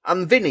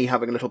 And Vinny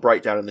having a little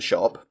breakdown in the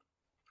shop,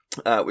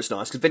 was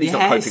nice, because Vinny's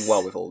not coping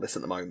well with all this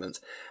at the moment.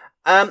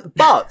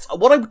 But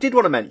what I did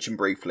want to mention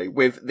briefly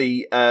with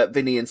the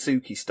Vinny and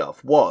Suki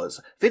stuff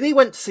was Vinny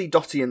went to see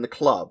Dotty in the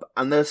club,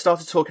 and they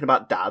started talking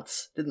about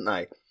dads, didn't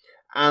they?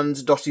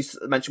 And Dotty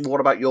mentioned,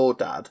 "What about your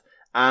dad?"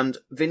 And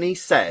Vinny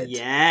said,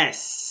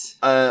 "Yes."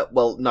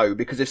 Well, no,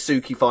 because if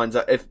Suki finds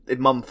out, if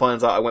Mum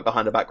finds out I went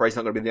behind her back, Gray's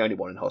not going to be the only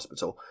one in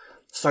hospital.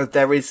 So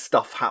there is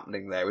stuff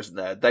happening there, isn't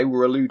there? They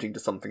were alluding to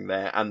something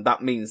there, and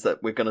that means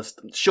that we're going to,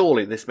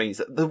 surely this means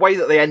that the way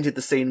that they ended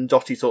the scene,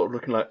 Dotty sort of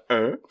looking like,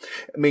 it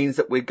means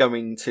that we're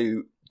going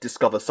to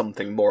discover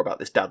something more about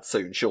this dad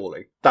soon,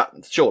 surely.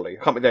 Surely.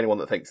 I can't be the only one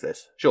that thinks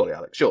this. Surely,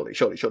 Alex. Surely.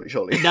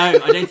 No,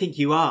 I don't think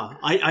you are.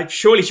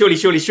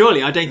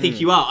 Surely, I don't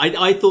think you are.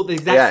 I thought the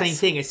exact same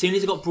thing. As soon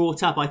as it got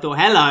brought up, I thought,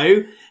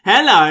 hello,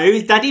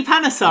 is Daddy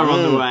Panesar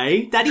on the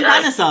way? Daddy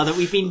Panesar that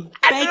we've been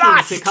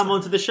begging to come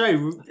onto the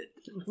show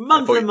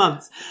months and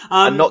months.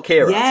 And not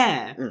Kheerat.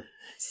 Yeah.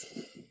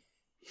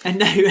 And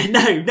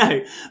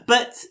no.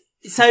 But,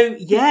 so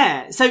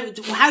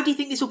how do you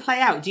think this will play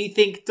out? Do you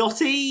think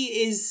Dotty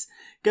is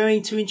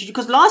going to introduce,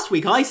 because last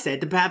week I said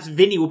that perhaps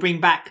Vinny will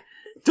bring back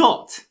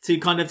Dot to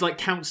kind of like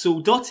counsel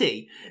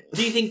Dotty.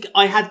 Do you think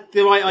I had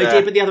the right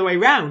idea, but the other way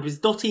round? Was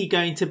Dotty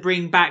going to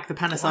bring back the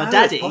Panesar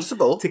daddy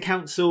to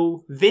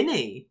counsel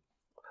Vinny?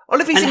 Well,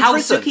 if he's in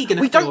prison, Suki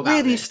we don't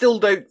really still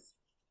don't.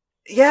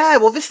 Yeah,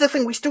 well, this is the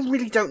thing. We still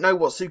really don't know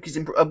what Suki's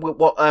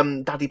what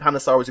Daddy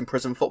Panesar was in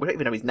prison for. We don't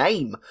even know his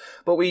name,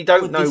 but we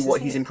don't know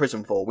what he's in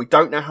prison for. We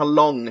don't know how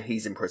long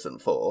he's in prison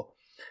for.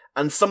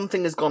 And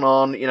something has gone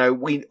on,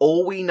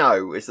 all we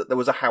know is that there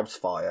was a house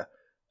fire,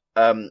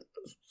 and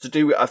I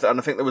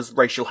think there was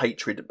racial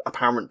hatred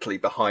apparently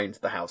behind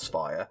the house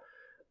fire,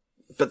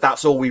 but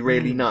that's all we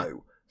really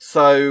know.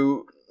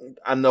 So,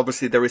 and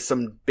obviously there is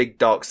some big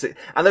dark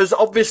and there's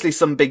obviously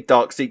some big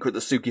dark secret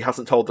that Suki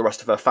hasn't told the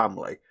rest of her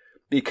family,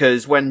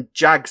 because when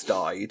Jags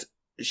died,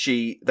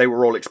 they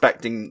were all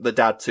expecting the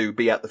dad to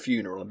be at the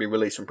funeral and be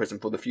released from prison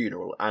for the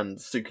funeral, and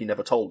Suki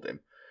never told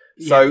him.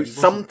 So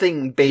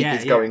something big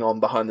is going on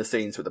behind the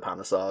scenes with the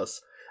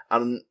Panesars,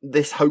 and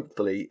this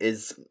hopefully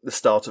is the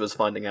start of us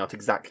finding out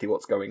exactly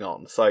what's going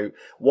on. So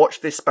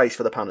watch this space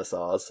for the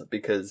Panesars,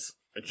 because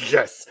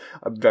yes,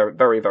 I'm very,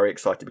 very, very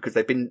excited, because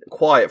they've been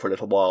quiet for a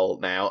little while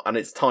now, and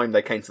it's time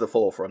they came to the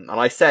forefront. And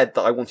I said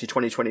that I wanted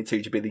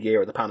 2022 to be the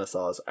year of the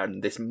Panesars,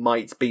 and this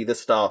might be the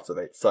start of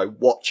it. So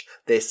watch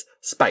this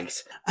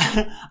space.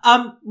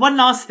 One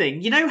last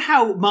thing. You know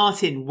how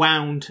Martin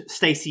wound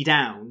Stacey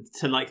down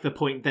to like the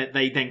point that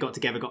they then got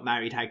together, got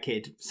married, had a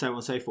kid, so on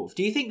and so forth.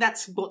 Do you think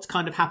that's what's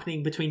kind of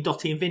happening between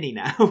Dotty and Vinny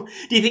now?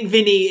 Do you think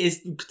Vinny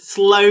is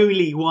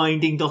slowly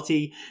winding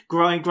Dotty,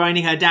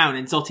 grinding her down,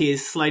 and Dotty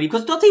is slowly,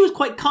 because Dotty was quite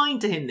quite kind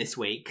to him this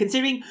week,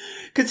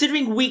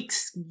 considering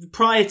weeks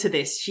prior to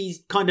this,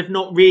 she's kind of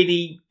not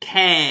really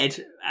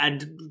cared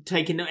and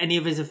taken any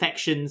of his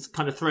affections,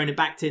 kind of thrown it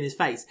back to in his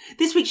face.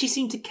 This week she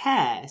seemed to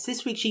care. So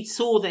this week she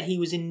saw that he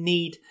was in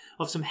need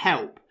of some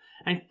help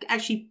and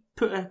actually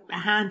put a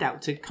hand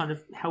out to kind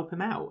of help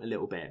him out a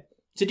little bit.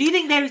 So do you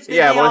think there's...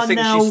 Yeah, well, I think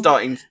she's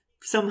starting...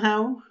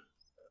 Somehow?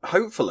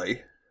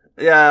 Hopefully.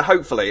 Yeah,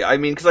 hopefully. I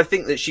mean, because I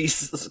think that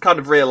she's kind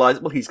of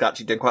realised, well, he's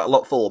actually doing quite a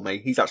lot for me.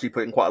 He's actually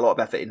putting quite a lot of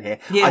effort in here.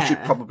 Yeah. I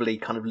should probably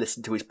kind of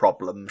listen to his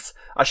problems.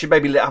 I should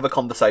maybe have a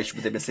conversation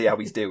with him and see how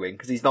he's doing.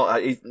 Because he's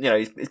not,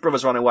 his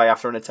brother's run away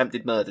after an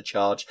attempted murder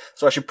charge.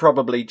 So I should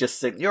probably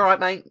just think, you're all right,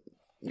 mate.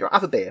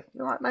 Have a beer.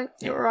 You all right, mate?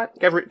 You all right?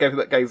 Gave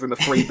him a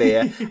free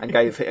beer and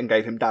gave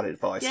him dad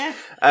advice.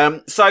 Yeah.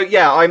 So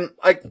yeah, I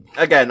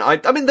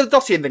mean, the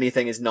Dotty and Vinny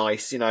thing is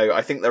nice. You know,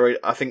 I think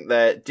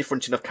they're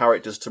different enough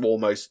characters to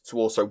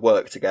also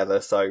work together.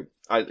 So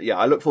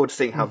I look forward to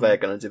seeing how they're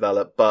going to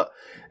develop. But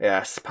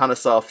yes,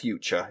 Panesar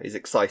future is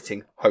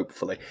exciting.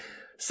 Hopefully.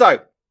 So.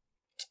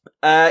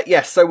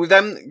 Yes, so with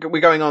them, we're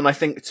going on, I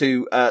think,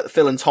 to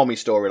Phil and Tommy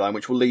storyline,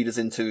 which will lead us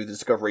into the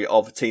discovery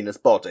of Tina's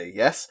body.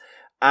 Yes,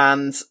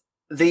 and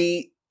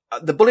the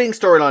bullying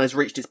storyline has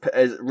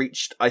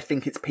reached, I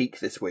think, its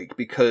peak this week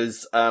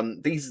because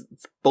these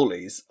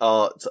bullies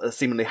are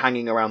seemingly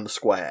hanging around the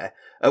square,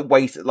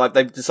 like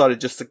they've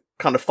decided just to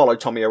kind of follow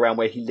Tommy around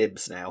where he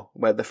lives now,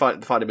 where they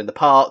find him in the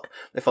park,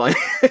 they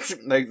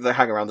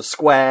hang around the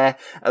square,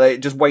 they're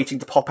just waiting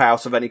to pop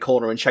out of any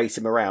corner and chase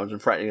him around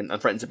and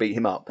threaten to beat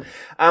him up.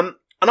 And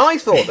I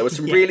thought there was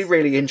some really,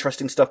 really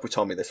interesting stuff with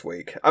Tommy this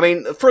week. I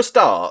mean, for a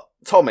start,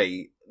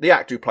 Tommy, the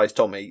actor who plays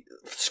Tommy,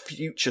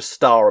 future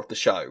star of the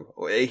show.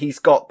 He's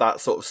got that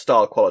sort of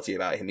star quality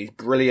about him. He's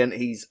brilliant.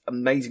 He's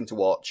amazing to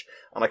watch.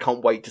 And I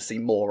can't wait to see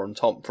more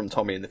from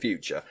Tommy in the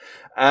future.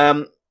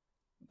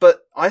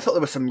 But I thought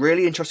there were some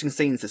really interesting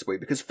scenes this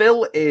week because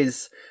Phil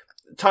is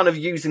kind of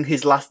using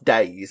his last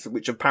days,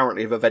 which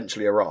apparently have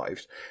eventually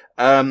arrived,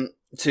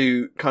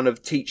 to kind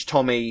of teach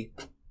Tommy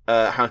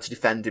how to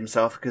defend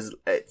himself because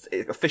it's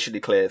officially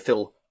clear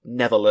Phil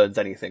never learns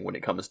anything when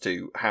it comes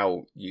to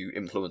how you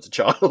influence a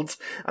child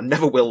and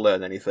never will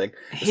learn anything.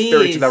 The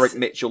spirit of Eric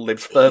Mitchell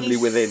lives firmly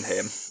within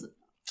him.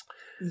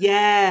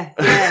 Yeah.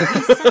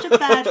 He's such a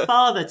bad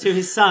father to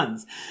his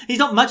sons. He's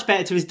not much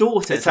better to his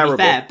daughters, to be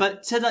fair,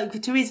 but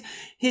to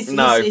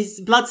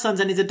his blood sons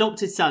and his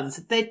adopted sons,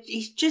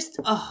 he's just,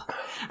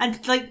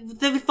 and like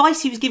the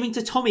advice he was giving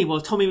to Tommy while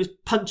Tommy was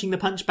punching the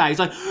punch bag, he's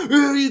like,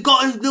 you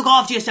got to look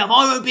after yourself.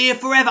 I won't be here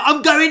forever.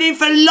 I'm going in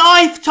for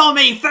life,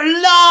 Tommy, for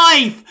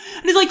life.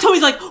 And it's like,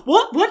 Tommy's like,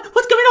 what's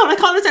going on? I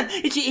can't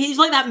understand. He's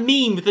like that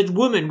meme with the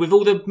woman with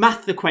all the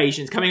math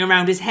equations coming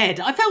around his head.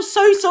 I felt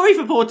so sorry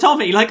for poor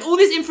Tommy. Like all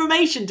this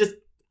information just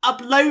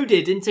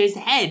uploaded into his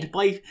head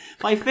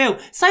by Phil.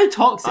 So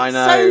toxic. I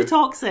know. So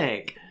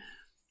toxic.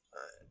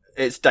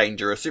 It's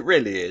dangerous. It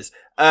really is.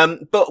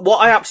 But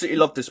what I absolutely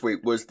loved this week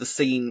was the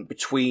scene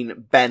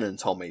between Ben and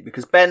Tommy,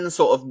 because Ben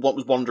sort of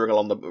was wandering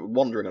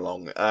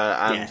along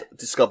and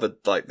discovered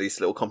like this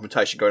little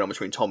confrontation going on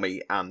between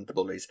Tommy and the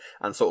bullies,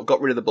 and sort of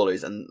got rid of the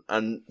bullies,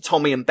 and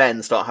Tommy and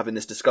Ben start having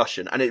this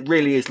discussion, and it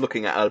really is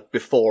looking at a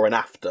before and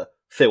after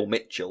Phil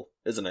Mitchell,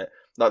 isn't it?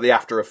 Like the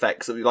after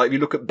effects of, like, if you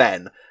look at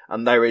Ben,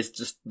 and there is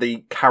just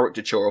the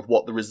caricature of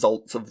what the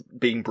results of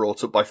being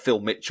brought up by Phil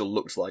Mitchell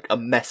looks like. A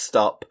messed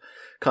up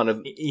kind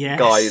of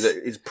guy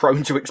that is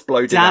prone to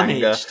explode in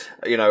anger.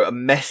 You know, a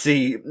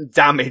messy,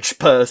 damaged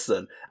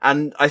person.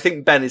 And I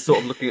think Ben is sort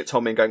of looking at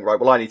Tommy and going, right,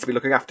 well, I need to be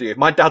looking after you. If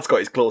my dad's got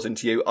his claws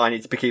into you, I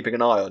need to be keeping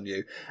an eye on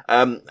you.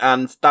 And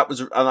that was,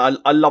 and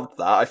I loved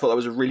that. I thought that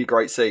was a really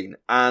great scene.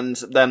 And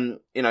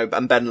then, you know,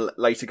 and Ben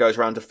later goes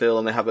around to Phil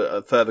and they have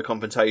a further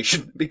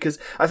confrontation because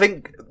I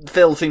think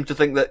Phil seems to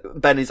think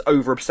that Ben is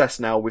over obsessed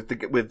now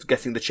with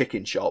getting the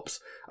chicken shops.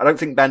 I don't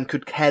think Ben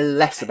could care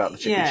less about the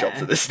chicken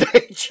shops at this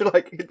stage.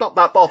 Like, he's not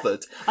that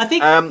bothered. I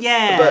think,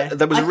 but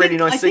there was a really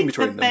nice scene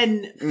between them.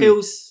 Ben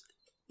feels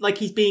like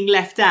he's being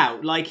left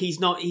out. Like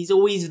he's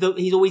always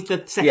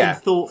the second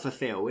thought for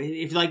Phil.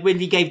 If like when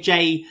he gave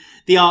Jay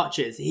the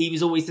Archers, he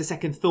was always the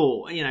second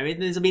thought. You know,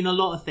 there's been a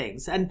lot of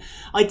things. And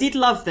I did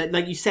love that,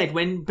 like you said,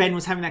 when Ben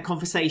was having that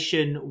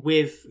conversation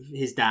with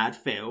his dad,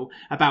 Phil,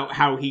 about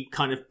how he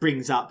kind of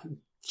brings up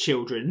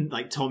children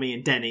like Tommy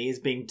and Denny as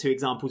being two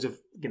examples of,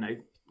 you know,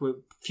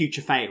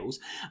 future fails.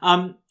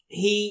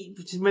 He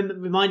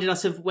reminded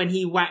us of when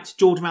he whacked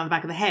Jordan around the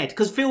back of the head.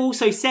 Because Phil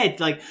also said,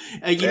 like,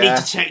 you need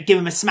to give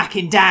him a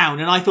smacking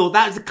down. And I thought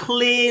that was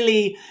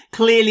clearly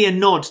a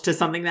nod to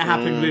something that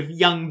happened with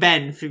young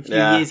Ben a few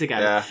years ago.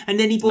 Yeah.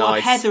 And then he brought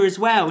up Heather as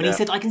well. And he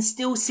said, I can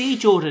still see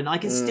Jordan. I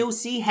can still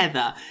see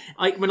Heather.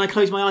 When I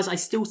close my eyes, I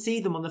still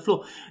see them on the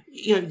floor.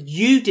 You know,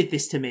 you did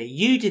this to me.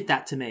 You did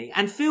that to me.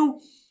 And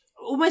Phil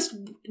almost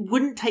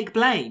wouldn't take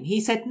blame.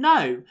 He said,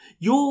 no,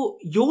 you're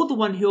the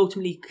one who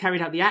ultimately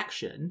carried out the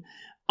action.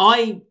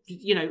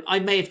 I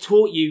may have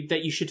taught you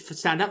that you should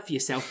stand up for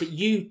yourself, but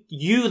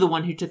you're the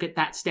one who took it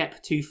that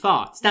step too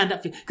far. Stand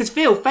up for, because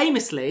Phil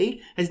famously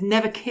has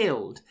never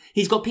killed.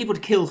 He's got people to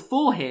kill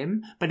for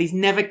him, but he's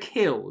never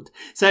killed.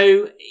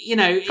 So,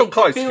 Come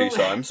close a few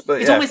times,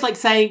 but it's almost like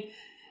saying,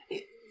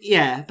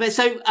 but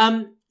so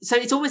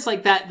it's almost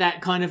like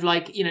that kind of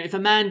like, if a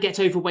man gets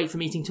overweight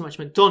from eating too much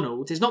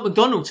McDonald's, it's not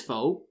McDonald's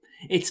fault.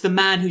 It's the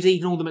man who's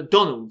eaten all the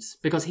McDonald's,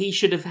 because he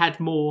should have had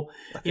more,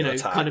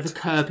 kind of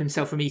curb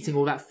himself from eating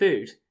all that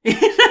food.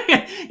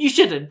 You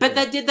shouldn't. But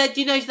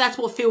that's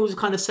what Phil was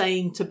kind of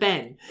saying to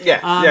Ben.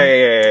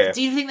 Yeah.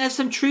 Do you think there's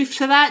some truth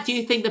to that? Do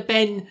you think that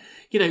Ben,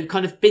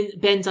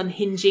 Ben's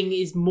unhinging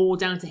is more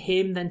down to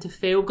him than to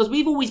Phil? Because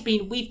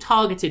we've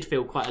targeted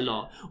Phil quite a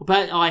lot.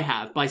 But I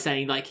have, by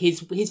saying like his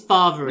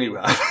fathering,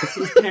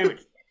 his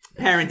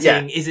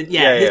parenting isn't,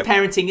 his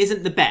parenting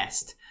isn't the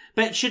best.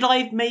 But should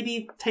I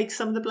maybe take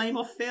some of the blame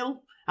off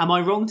Phil? Am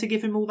I wrong to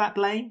give him all that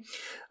blame?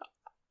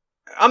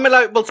 I mean,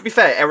 well, to be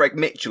fair, Eric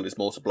Mitchell is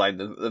more to blame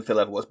than Phil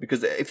ever was,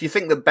 because if you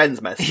think that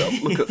Ben's messed up,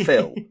 look at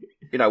Phil.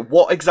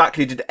 What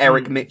exactly did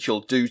Eric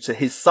Mitchell do to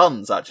his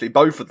sons, actually,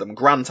 both of them,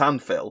 Grant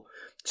and Phil,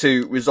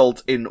 to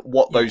result in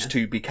what those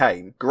two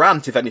became?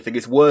 Grant, if anything,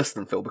 is worse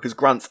than Phil, because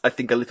Grant's, I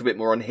think, a little bit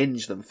more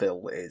unhinged than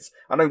Phil is.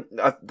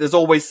 There's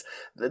always,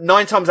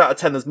 9 times out of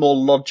 10, there's more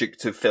logic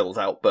to Phil's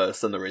outbursts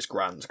than there is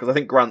Grant's, because I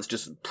think Grant's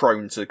just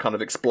prone to kind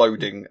of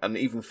exploding, and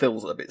even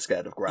Phil's a bit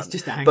scared of Grant. He's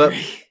just angry. But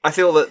I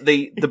feel that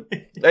he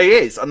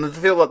is, and I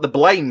feel like the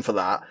blame for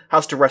that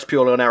has to rest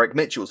purely on Eric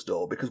Mitchell's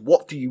door, because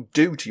what do you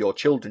do to your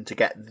children to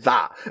get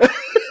that?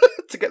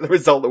 To get the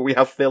result that we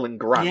have Phil and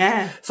Grant.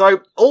 Yeah.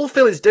 So all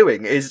Phil is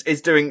doing is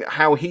doing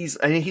how he's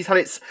had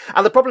it,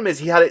 and the problem is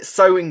he had it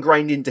so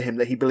ingrained into him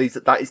that he believes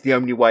that is the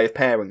only way of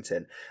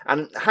parenting.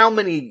 And how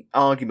many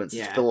arguments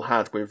has Phil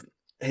had with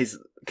his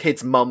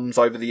kids' mums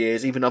over the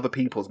years, even other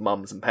people's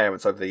mums and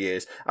parents over the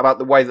years, about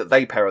the way that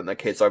they parent their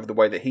kids over the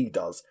way that he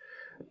does.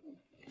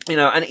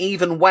 And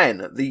even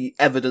when the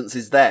evidence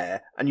is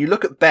there, and you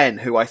look at Ben,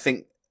 who I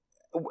think,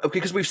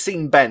 because we've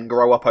seen Ben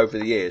grow up over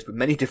the years with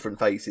many different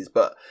faces,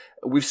 but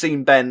we've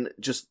seen Ben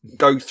just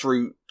go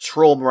through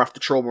trauma after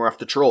trauma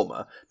after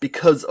trauma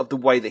because of the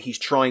way that he's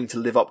trying to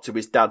live up to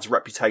his dad's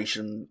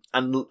reputation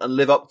and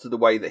live up to the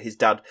way that his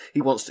dad,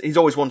 he's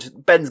always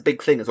wanted, Ben's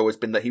big thing has always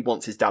been that he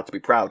wants his dad to be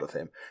proud of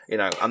him,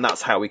 and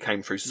that's how he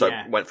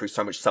went through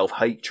so much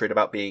self-hatred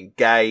about being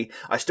gay.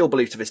 I still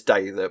believe to this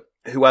day that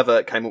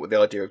whoever came up with the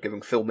idea of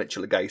giving Phil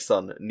Mitchell a gay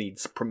son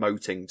needs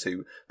promoting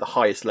to the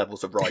highest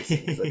levels of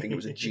writing, because I think it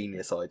was a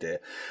genius idea.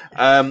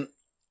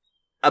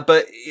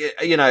 But,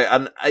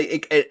 and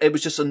it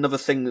was just another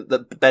thing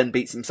that Ben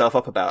beats himself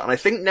up about. And I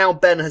think now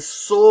Ben has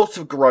sort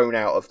of grown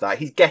out of that.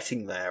 He's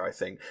getting there, I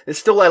think. There's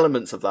still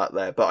elements of that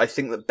there, but I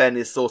think that Ben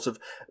is sort of,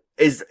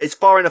 is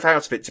far enough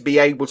out of it to be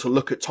able to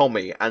look at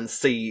Tommy and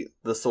see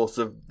the sort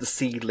of the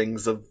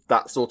seedlings of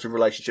that sort of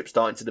relationship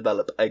starting to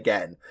develop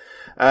again.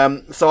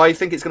 So I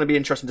think it's going to be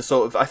interesting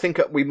to I think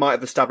we might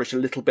have established a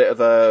little bit of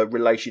a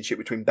relationship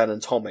between Ben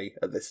and Tommy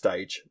at this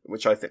stage,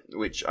 which I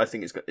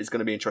think is going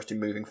to be interesting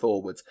moving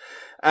forwards.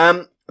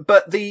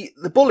 But the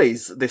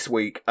bullies this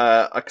week,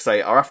 like I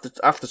say, are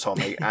after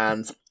Tommy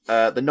and,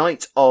 the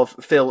night of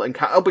Phil and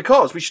Kat. Oh,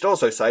 because we should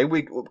also say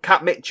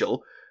Kat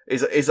Mitchell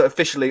is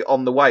officially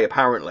on the way,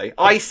 apparently.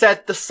 I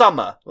said the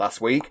summer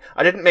last week.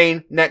 I didn't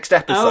mean next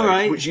episode,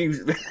 right. which you...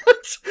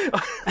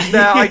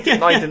 No, I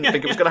didn't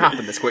think it was going to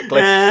happen this quickly.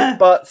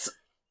 But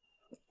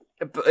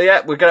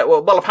yeah, we're going to...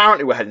 Well,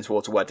 apparently we're heading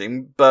towards a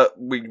wedding, but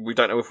we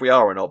don't know if we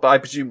are or not. But I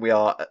presume we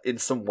are in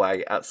some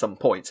way at some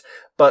point.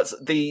 But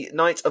the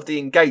night of the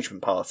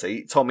engagement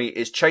party, Tommy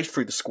is chased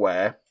through the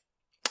square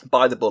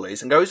by the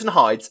bullies and goes and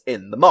hides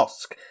in the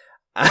mosque.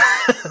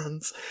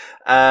 And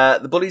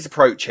the bullies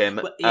approach him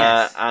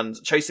and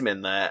chase him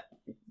in there,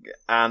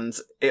 and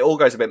it all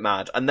goes a bit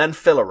mad. And then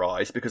Phil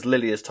arrives because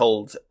Lily has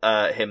told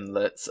him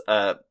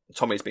that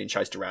Tommy's being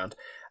chased around.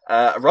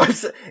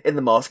 Arrives in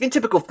the mosque in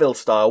typical Phil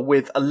style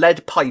with a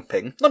lead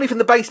piping, not even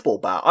the baseball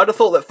bat. I'd have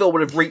thought that Phil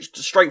would have reached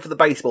straight for the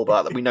baseball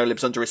bat that we know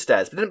lives under his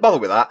stairs, but didn't bother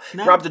with that.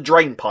 No. Grabbed a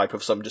drain pipe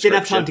of some description.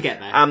 Didn't have time to get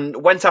there. And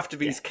went after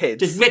these kids.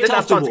 Just ripped didn't it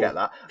have off the time wall. to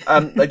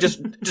get that. They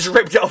just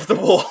ripped it off the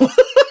wall.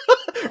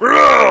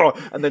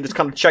 And then just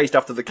kind of chased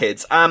after the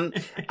kids. And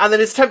then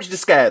is attempting to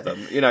scare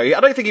them. I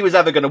don't think he was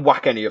ever going to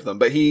whack any of them,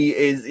 but he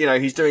is,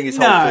 he's doing his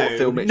whole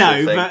Phil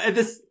Mitchell thing. But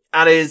this...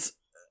 And is...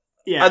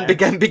 Yeah. And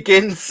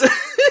begins...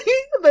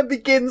 and then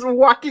begins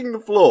whacking the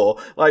floor,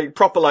 like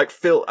proper like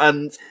Phil,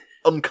 and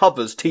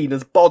uncovers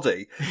Tina's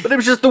body. But it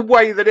was just the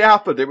way that it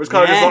happened. It was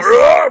kind of just like,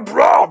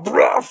 brah,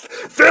 brah,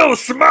 Phil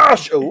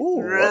smash! Ooh,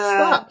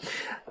 what's that?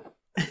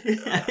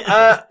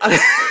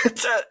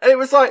 And it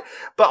was like,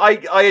 but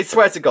I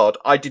swear to God,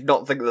 I did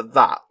not think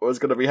that was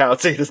going to be how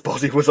Tina's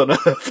body was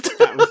unearthed.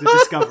 That was the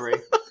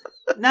discovery.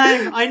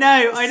 No, I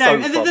know. So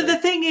and the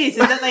thing is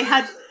that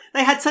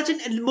they had such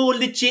a more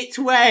legit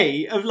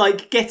way of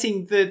like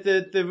getting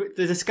the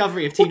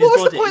discovery of Tina's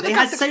body. They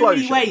had so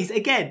many ways.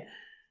 Again,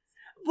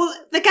 Well,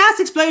 the gas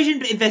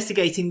explosion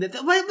investigating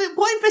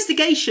what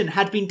investigation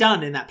had been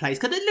done in that place?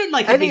 Because it looked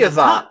like it had been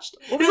untouched.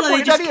 It looked like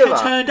they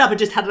just turned up and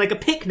just had like a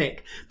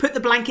picnic, put the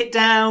blanket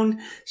down,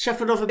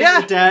 shuffled off a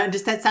bit of dirt, and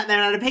just sat there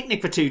and had a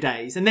picnic for 2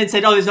 days, and then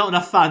said, "Oh, there's not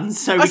enough funds,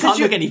 so we can't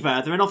look any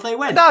further," and off they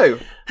went. No.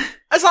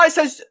 It's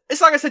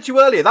like I said to you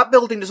earlier, that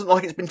building doesn't look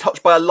like it's been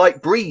touched by a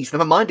light breeze,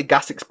 never mind a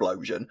gas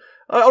explosion.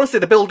 Honestly,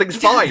 the building's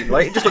fine.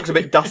 Like, it just looks a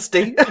bit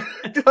dusty.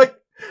 Like,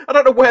 I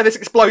don't know where this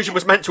explosion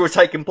was meant to have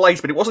taken place,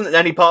 but it wasn't in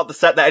any part of the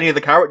set that any of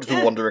the characters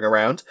were wandering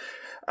around.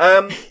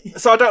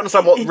 So I don't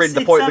understand what really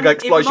the point of the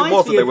explosion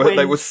was that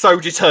they were so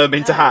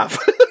determined to have.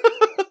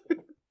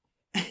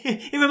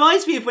 It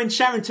reminds me of when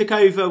Sharon took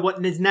over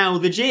what is now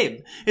the gym.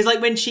 It's like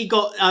when she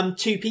got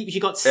 2 people. She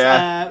got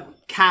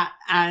Kat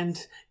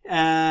and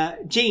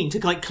Jean to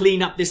like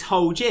clean up this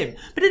whole gym,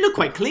 but it looked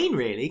quite clean,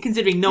 really,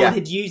 considering no one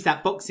had used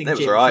that boxing gym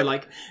for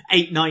like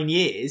 8-9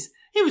 years.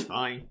 It was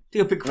fine.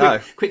 Did a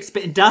quick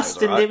spit and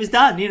dust, and it was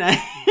done. You know,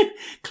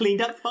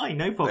 cleaned up fine,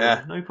 no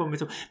problem, no problem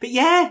at all. But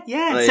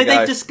so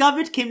they've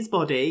discovered Kim's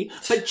body,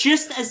 but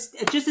just as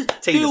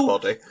Tina's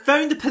body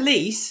phoned the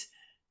police.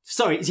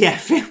 Sorry,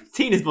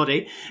 Tina's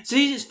body. So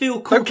you just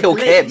feel don't kill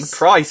Kim,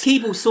 Christ.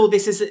 Keeble saw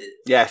this as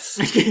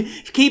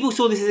Keeble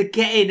saw this as a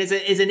get in, as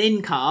an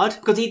in card,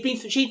 because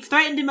she'd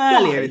threatened him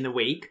earlier in the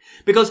week,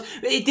 because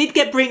it did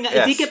get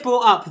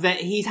brought up that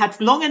he's had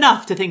long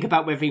enough to think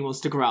about whether he wants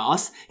to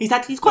grass. He's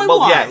quite a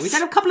while. Yes. He's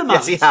had a couple of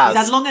months. Yes, he has.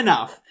 He's had long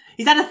enough.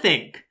 He's had a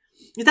think.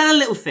 He's had a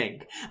little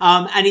think.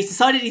 And he's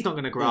decided he's not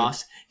going to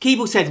grass.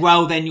 Keeble said,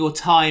 well, then your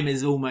time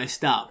is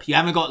almost up. You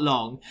haven't got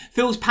long.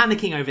 Phil's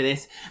panicking over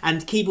this,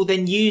 and Keeble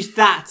then used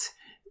that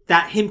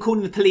him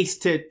calling the police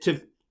to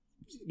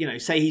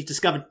say he's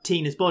discovered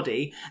Tina's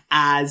body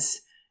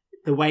as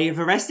the way of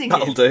arresting him.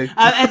 That'll do.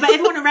 But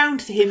everyone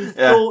around him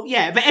thought,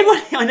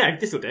 I know,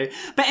 this'll do.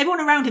 But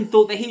everyone around him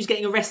thought that he was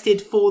getting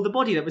arrested for the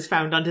body that was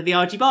found under the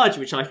Argy Barge,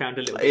 which I found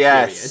a little bit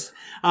curious.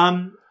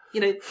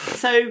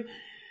 So...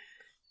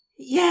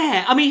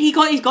 yeah, I mean, he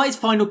got his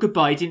final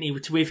goodbye, didn't he,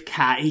 with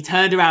Kat? He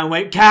turned around and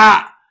went,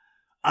 "Kat,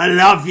 I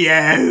love you,"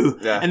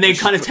 and then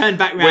kind of turned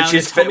back round.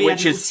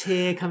 Which is a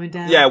tear coming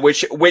down. Yeah,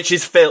 which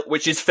is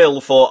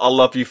Phil for "I'll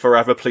love you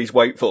forever. Please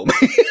wait for me."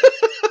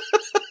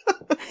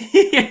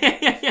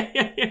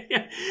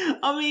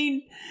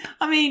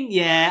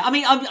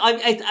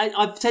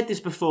 I've said this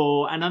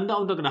before, and I'm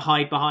not going to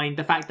hide behind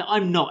the fact that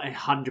I'm not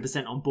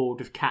 100% on board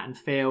with Kat and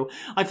Phil.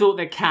 I thought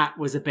that Kat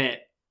was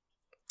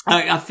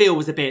Phil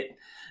was a bit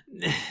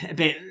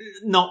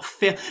not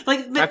Phil.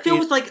 Like, Phil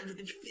was like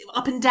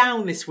up and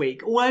down this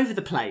week, all over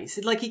the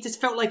place. Like, he just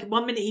felt like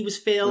 1 minute he was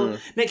Phil,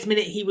 next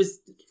minute he was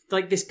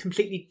like this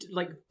completely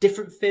like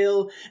different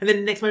Phil, and then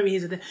the next moment he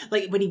was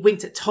like when he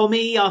winked at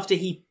Tommy after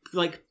he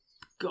like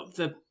got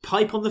the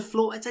pipe on the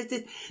floor.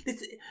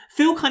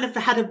 Phil kind of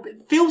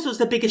Phil's was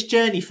the biggest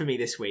journey for me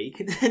this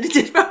week, and it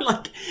just felt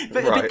like a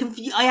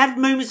bit I had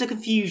moments of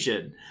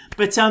confusion,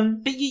 but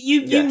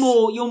you're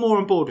more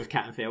on board with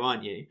Kat and Phil,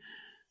 aren't you?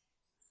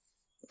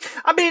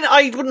 I mean,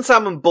 I wouldn't say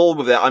I'm on board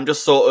with it. I'm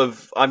just sort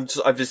of,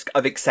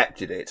 I've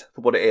accepted it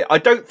for what it is. I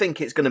don't think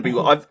it's going to be.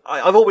 I've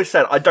always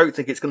said I don't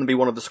think it's going to be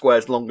one of the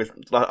Square's longest.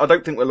 I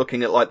don't think we're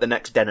looking at like the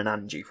next Den and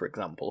Angie, for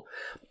example.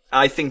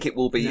 I think it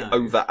will be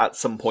over at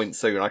some point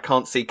soon. I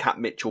can't see Kat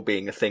Mitchell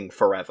being a thing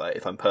forever,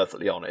 if I'm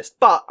perfectly honest.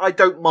 But I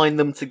don't mind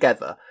them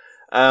together.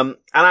 And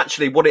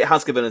actually what it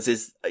has given us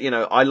is,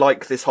 I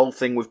like this whole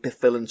thing with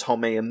Phil and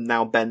Tommy, and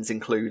now Ben's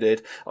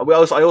included. I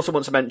also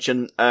want to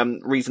mention,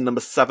 reason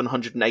number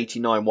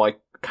 789 why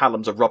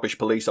Callum's a rubbish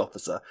police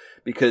officer,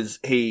 because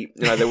they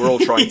were all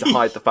trying to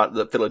hide the fact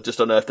that Phil had just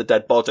unearthed a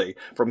dead body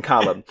from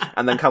Callum,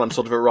 and then Callum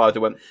sort of arrived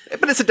and went,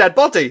 but it's a dead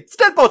body! It's a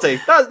dead body!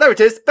 There it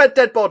is!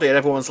 Dead body! And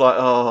everyone's like,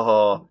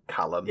 oh,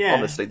 Callum,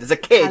 honestly, there's a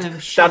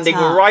kid standing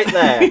right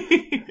there.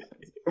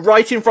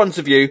 Right in front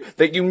of you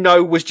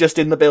that was just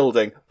in the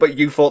building, but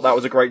you thought that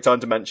was a great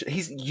time to mention.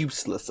 He's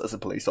useless as a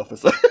police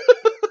officer.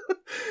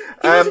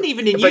 He wasn't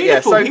even in uniform.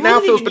 Yeah, so he now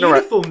wasn't even in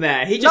uniform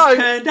there. He just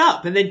turned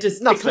up and then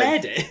just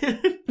declared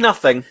it.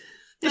 Nothing.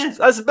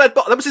 That's a dead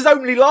body. That was his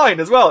only line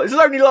as well. It's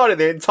his only line in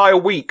the entire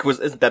week was,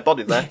 "There's a dead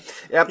body there."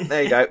 Yep,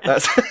 there you go.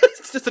 That's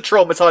it's just to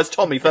traumatise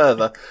Tommy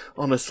further,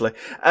 honestly.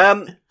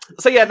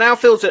 So yeah, now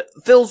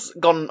Phil's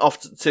gone off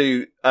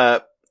to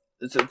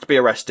be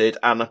arrested,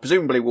 and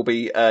presumably will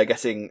be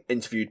getting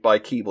interviewed by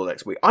Keeble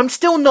next week. I'm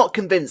still not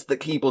convinced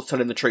that Keeble's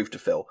telling the truth to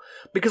Phil,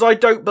 because I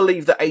don't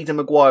believe that Aidan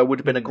Maguire would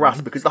have been a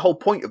grass, because the whole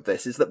point of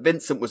this is that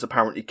Vincent was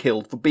apparently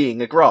killed for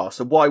being a grass,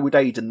 so why would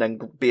Aidan then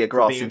be a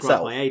grass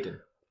himself? By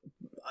Aidan.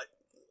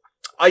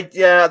 I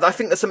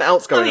think there's something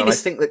else going on. I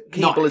think that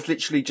Keeble is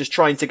literally just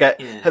trying to get...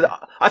 Yeah.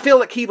 I feel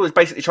like Keeble is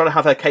basically trying to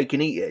have her cake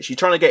and eat it. She's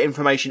trying to get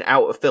information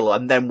out of Phil,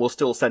 and then we'll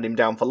still send him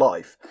down for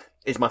life,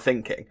 is my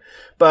thinking.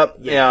 But,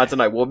 I don't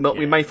know.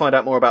 We may find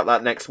out more about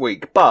that next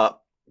week.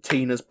 But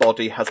Tina's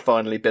body has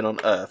finally been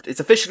unearthed. It's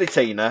officially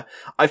Tina.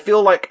 I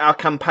feel like our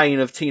campaign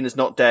of Tina's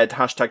not dead,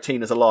 hashtag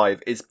Tina's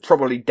alive, is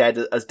probably dead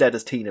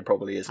as Tina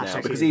probably is now.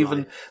 Hashtag Because Tina's even,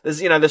 alive. there's,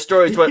 the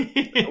stories where,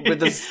 with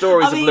the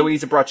stories I mean, of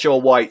Louisa Bradshaw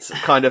White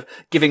kind of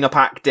giving up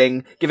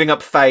acting, giving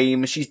up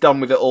fame, she's done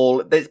with it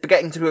all. It's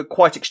getting to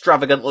quite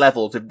extravagant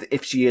levels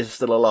if she is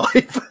still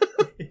alive.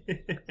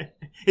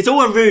 It's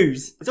all a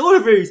ruse. It's all a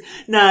ruse.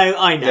 No,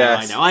 I know,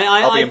 Yes, I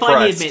I'll be know. I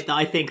finally impressed. admit that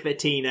I think that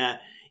Tina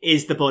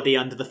is the body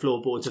under the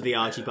floorboards of the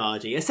Argy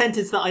Bargy. A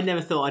sentence that I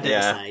never thought I'd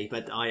ever say,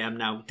 but I am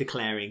now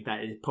declaring that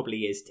it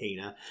probably is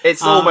Tina.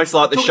 It's almost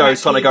like the talking show's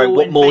about trying to go, Keeble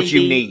what and more do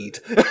you maybe- need?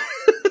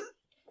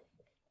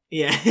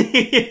 Yeah.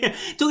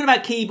 Talking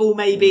about Keeble,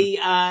 maybe,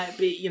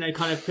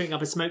 kind of putting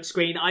up a smoke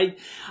screen. I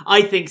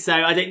think so.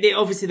 I think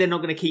obviously they're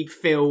not going to keep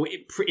Phil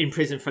in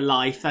prison for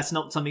life. That's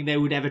not something they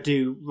would ever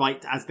do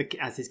right as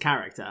his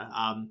character.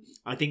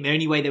 I think the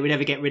only way they would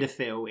ever get rid of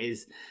Phil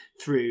is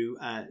through,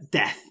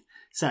 death.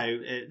 So,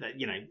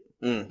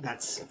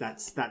 that's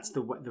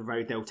the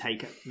road they'll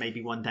take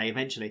maybe one day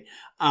eventually.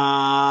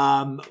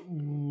 I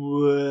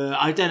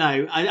don't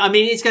know. I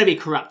mean, it's going to be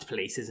corrupt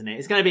police, isn't it?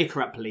 It's going to be a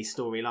corrupt police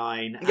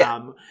storyline.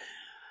 Yeah.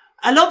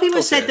 A lot of people have Of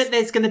course said it that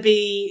there's going to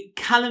be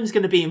Callum's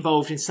going to be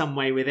involved in some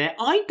way with it.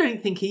 I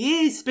don't think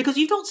he is, because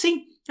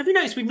have you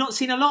noticed we've not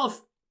seen a lot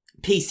of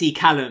PC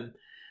Callum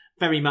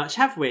very much,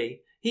 have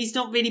we? He's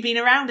not really been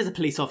around as a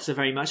police officer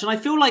very much. And I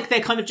feel like they're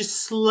kind of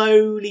just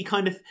slowly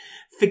kind of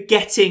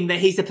forgetting that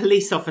he's a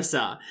police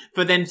officer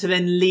for them to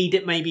then lead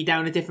it maybe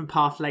down a different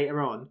path later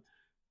on.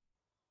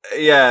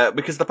 Yeah,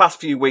 because the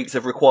past few weeks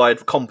have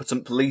required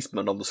competent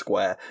policemen on the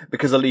square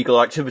because illegal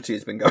activity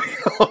has been going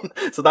on.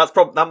 So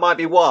that might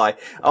be why.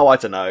 Oh, I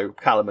don't know.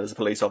 Callum is a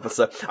police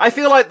officer. I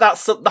feel like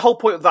that's the whole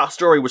point of that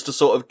story was to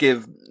sort of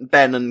give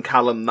Ben and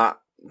Callum that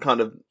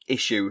kind of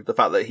issue, the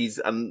fact that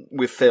and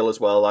with Phil as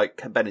well,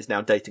 like Ben is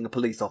now dating a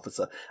police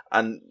officer,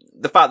 and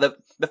the fact that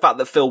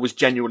Phil was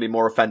genuinely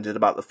more offended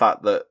about the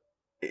fact that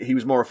he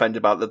was more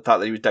offended about the fact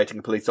that he was dating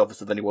a police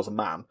officer than he was a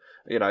man,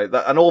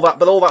 and all that,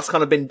 but all that's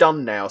kind of been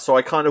done now. So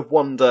I kind of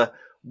wonder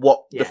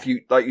what the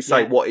future, like you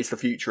say, what is the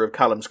future of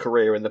Callum's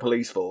career in the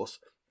police force?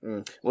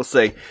 We'll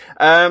see.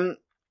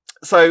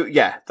 So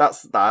yeah,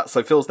 that's that.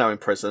 So Phil's now in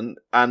prison,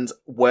 and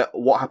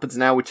what happens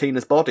now with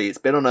Tina's body? It's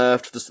been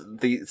unearthed.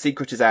 The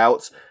secret is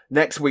out.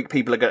 Next week,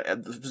 people are going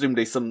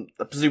presumably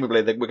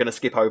we're going to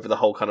skip over the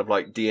whole kind of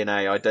like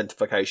DNA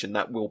identification.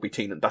 That will be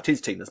Tina. That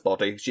is Tina's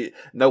body.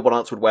 No one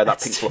else would wear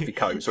that pink fluffy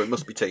coat, so it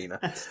must be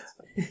Tina.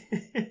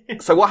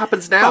 So what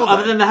happens now?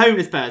 Other than the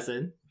homeless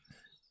person.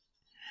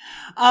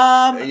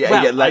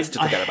 Let's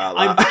just forget about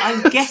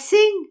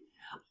that.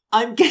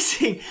 I'm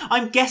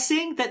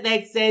guessing that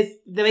there's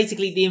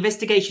basically the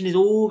investigation is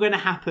all going to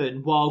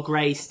happen while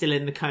Gray's still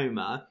in the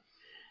coma,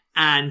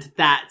 and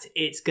that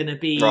it's going to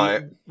be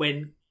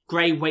when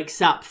Gray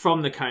wakes up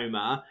from the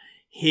coma,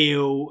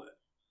 he'll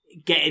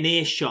get an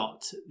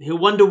earshot. He'll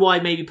wonder why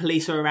maybe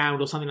police are around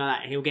or something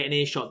like that. He'll get an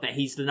earshot that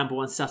he's the number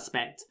one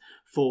suspect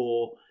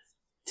for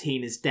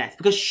Tina's death,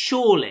 because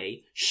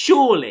surely,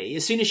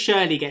 as soon as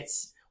Shirley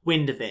gets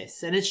wind of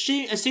this, and as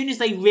soon as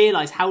they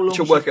realise how long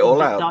she'll work it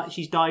all out.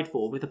 She's died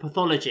for with the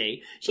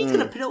pathology, she's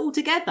going to put it all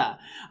together.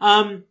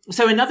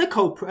 So another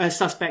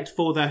suspect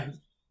for the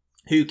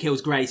Who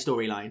Kills Grey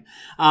storyline,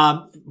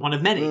 one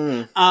of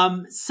many.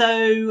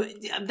 So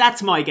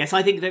that's my guess.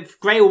 I think that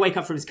Grey will wake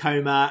up from his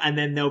coma, and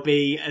then there'll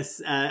be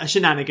a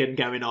shenanigan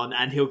going on,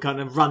 and he'll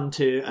kind of run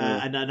to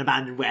an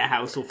abandoned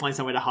warehouse or find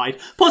somewhere to hide,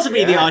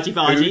 possibly the Argy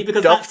Bargy,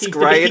 because that seems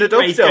Grey to be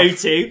Grey's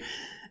go-to.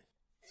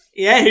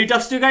 Yeah, who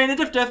duffs to go in a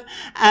duff.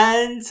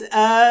 And,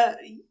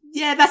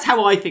 that's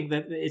how I think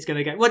that it's going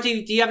to go. What do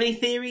you have any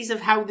theories of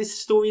how this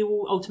story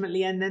will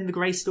ultimately end then? The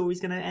Grey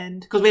story's going to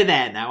end? Because we're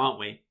there now, aren't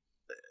we?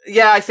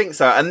 Yeah, I think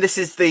so. And this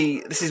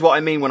is what I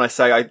mean when I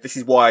say this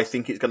is why I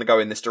think it's going to go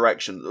in this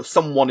direction.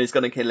 Someone is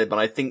going to kill him,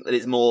 and I think that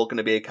it's more going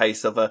to be a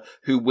case of a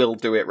who will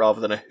do it rather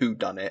than a who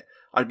done it.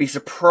 I'd be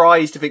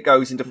surprised if it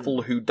goes into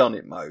full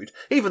whodunit mode,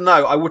 even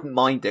though I wouldn't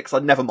mind it, because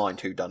I'd never mind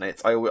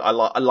whodunit. I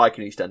like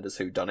an EastEnders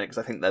whodunit, because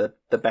I think they're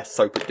the best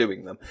soap at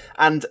doing them.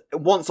 And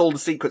once all the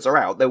secrets are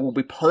out, there will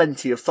be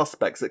plenty of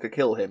suspects that could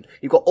kill him.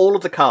 You've got all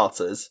of the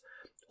Carters,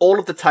 all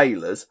of the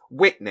Taylors,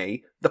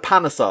 Whitney, the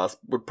Panesars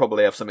would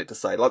probably have something to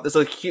say. Like,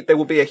 there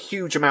will be a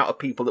huge amount of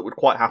people that would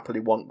quite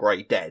happily want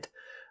Grey dead.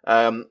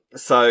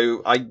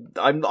 So I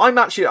am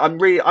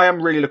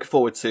really looking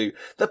forward to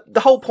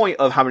the whole point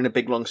of having a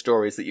big long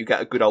story is that you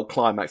get a good old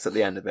climax at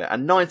the end of it,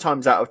 and 9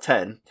 times out of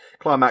 10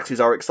 climaxes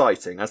are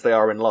exciting, as they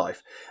are in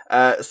life.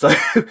 So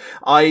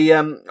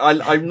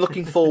I'm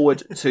looking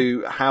forward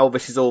to how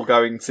this is all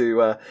going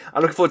to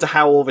I'm looking forward to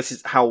how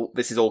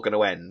this is all going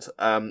to end,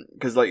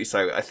 because like you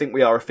say, I think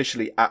we are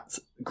officially at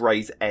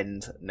Grey's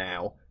end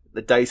now.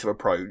 The days have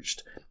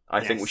approached. I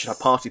think we should have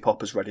party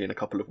poppers ready in a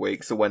couple of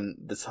weeks, so when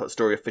the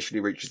story officially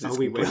reaches its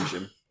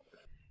conclusion.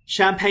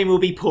 Champagne will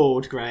be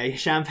poured, Rob.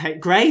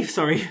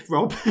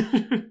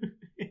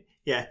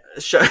 Yeah.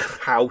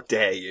 How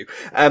dare you?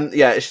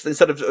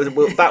 Instead of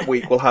that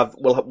week,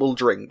 we'll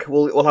drink.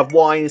 We'll have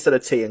wine instead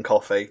of tea and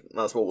coffee.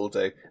 That's what we'll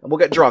do, and we'll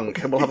get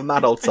drunk and we'll have a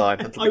mad old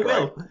time. I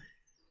will.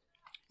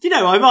 Do you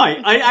know, I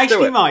might. I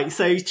actually might.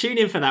 So tune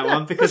in for that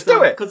one because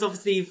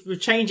obviously with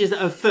changes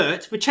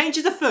afoot,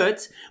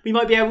 we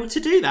might be able to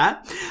do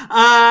that.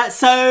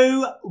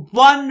 So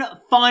one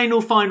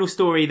final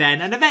story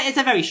then, and it's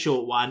a very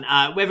short one.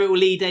 Whether it will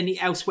lead any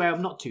elsewhere,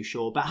 I'm not too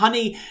sure. But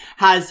Honey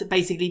has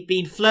basically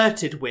been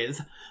flirted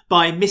with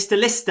by Mr.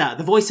 Lister,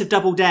 the voice of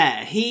Double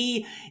Dare.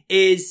 He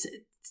is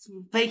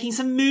making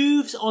some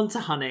moves onto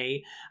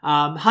Honey.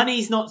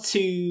 Honey's not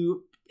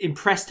too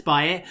impressed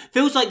by it.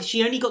 Feels like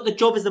she only got the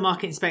job as the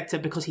market inspector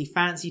because he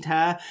fancied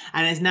her,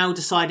 and has now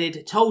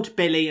told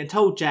Billy and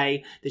told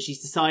Jay that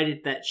she's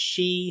decided that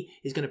she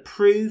is going to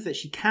prove that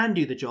she can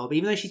do the job,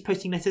 even though she's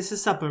posting letters to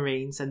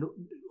submarines and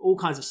all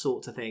kinds of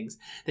sorts of things,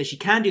 that she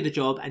can do the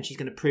job, and she's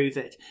going to prove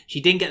that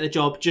she didn't get the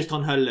job just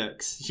on her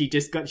looks. She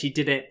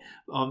did it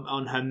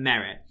on her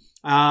merit.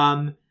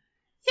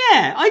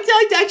 Yeah,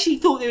 I actually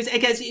thought it was, I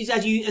guess,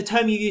 a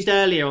term you used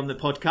earlier on the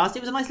podcast,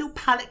 it was a nice little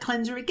palate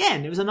cleanser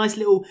again. It was a nice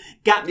little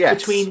gap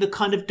between the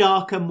kind of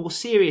darker, more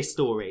serious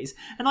stories,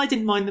 and I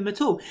didn't mind them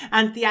at all.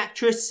 And the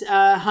actress,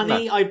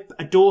 Honey, no. I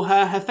adore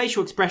her. Her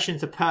facial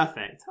expressions are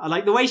perfect. I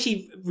like the way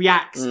she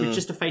reacts with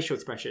just a facial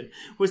expression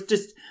was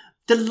just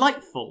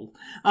delightful.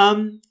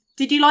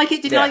 Did you like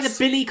it? Did you like that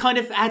Billy kind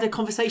of had a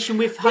conversation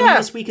with Honey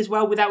this week as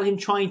well without him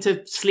trying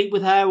to sleep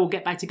with her or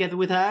get back together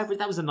with her?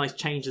 That was a nice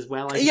change as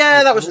well.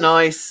 That was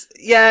nice.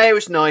 Yeah, it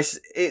was nice.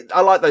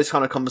 I like those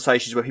kind of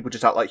conversations where people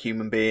just act like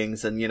human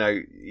beings, and, you know,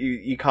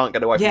 you can't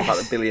get away from the fact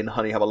that Billy and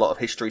Honey have a lot of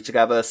history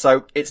together.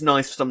 So it's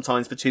nice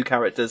sometimes for two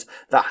characters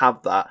that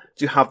have that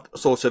to have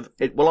sort of,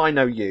 well, I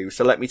know you,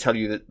 so let me tell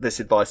you this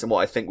advice and what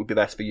I think would be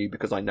best for you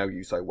because I know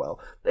you so well.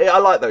 I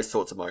like those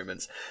sorts of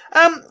moments.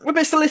 With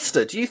Mr.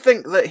 Lister, do you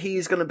think that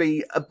he's going to be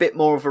a bit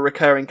more of a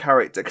recurring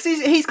character? Because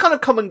he's kind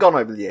of come and gone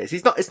over the years.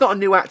 It's not a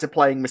new actor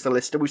playing Mr.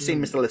 Lister. We've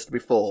seen Mr. Lister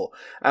before.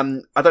 I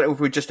don't know if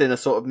we're just in a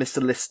sort of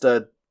Mr. Lister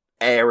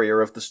area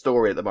of the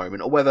story at the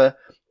moment, or whether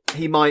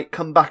he might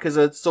come back as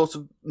a sort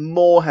of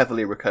more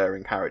heavily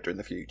recurring character in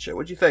the future.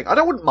 What do you think? I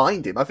wouldn't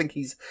mind him. I think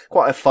he's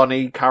quite a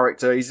funny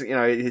character. He's, you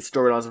know, his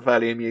storylines are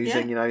fairly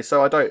amusing, you know,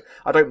 so I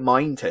don't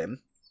mind him.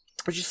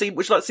 Would you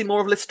like to see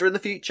more of Lister in the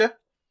future?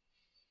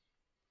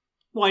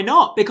 Why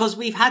not? Because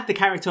we've had the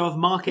character of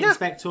Market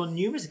Inspector on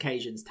numerous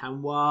occasions.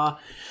 Tanwa,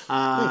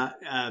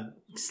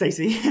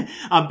 Stacey.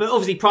 But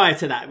obviously prior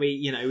to that,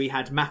 we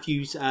had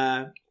Matthew's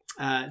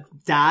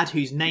dad,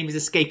 whose name is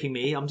escaping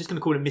me. I'm just going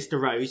to call him Mr.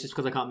 Rose, just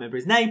because I can't remember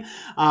his name.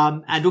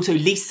 And also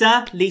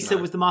Lisa. Lisa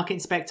was the Market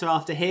Inspector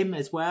after him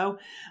as well.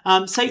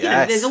 So, you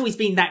know, there's always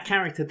been that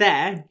character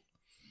there.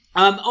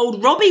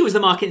 Old Robbie was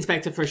the Market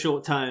Inspector for a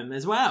short term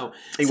as well.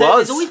 He was.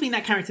 There's always been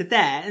that character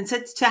there. And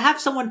to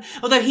have someone,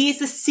 although he is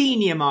the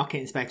senior Market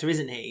Inspector,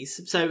 isn't he?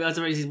 So I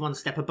suppose he's one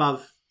step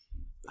above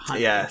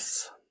Honey.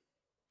 Yes.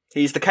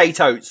 He's the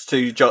Kate Oates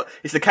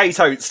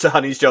to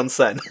Honey's John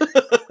Sen.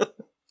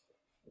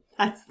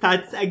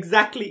 That's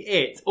exactly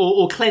it.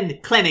 Or Clenny.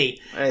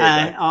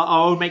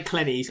 Our old mate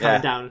Clenny, he's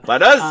coming down.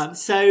 Planners.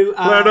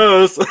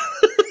 Planners.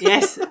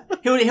 Yes.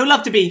 He'll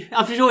love to be,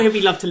 I'm sure he'll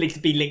be loved to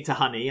be linked to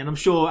Honey, and I'm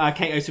sure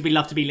Kate Oates will be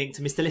loved to be linked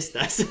to Mr.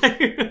 Lister. So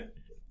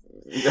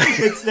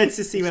let's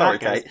just see where that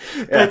goes.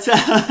 Yeah.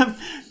 But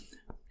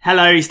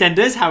hello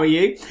EastEnders, how are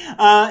you?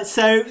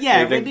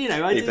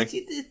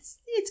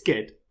 It's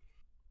good.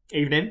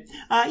 Evening.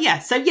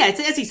 So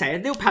as you say, a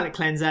little palate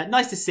cleanser.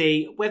 Nice to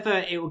see.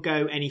 Whether it will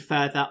go any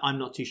further, I'm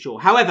not too sure.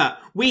 However,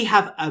 we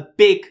have a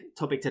big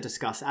topic to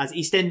discuss as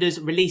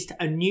EastEnders released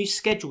a new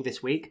schedule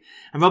this week,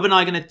 and Rob and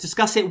I are going to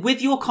discuss it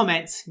with your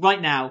comments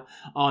right now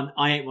on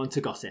I Ain't Want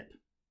to Gossip.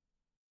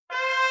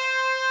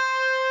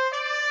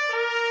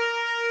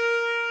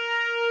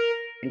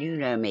 You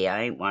know me,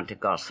 I ain't want to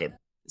gossip.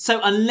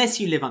 So unless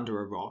you live under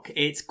a rock,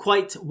 it's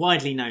quite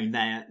widely known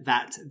there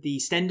that the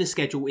EastEnders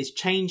schedule is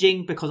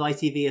changing because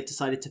ITV have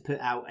decided to put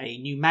out a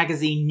new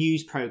magazine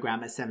news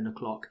programme at 7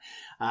 o'clock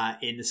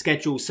in the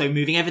schedule. So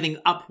moving everything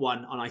up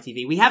one on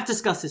ITV. We have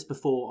discussed this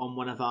before on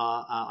one of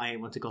our I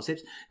Ain't Want to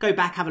Gossips. Go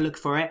back, have a look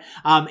for it.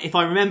 If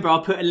I remember,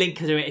 I'll put a link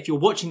to it if you're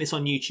watching this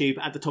on YouTube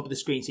at the top of the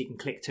screen so you can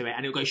click to it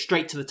and it'll go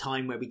straight to the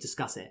time where we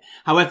discuss it.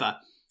 However,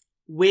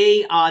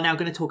 we are now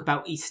going to talk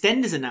about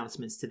EastEnders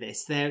announcements to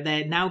this.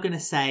 They're now going to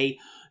say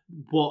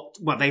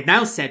they've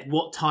now said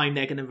what time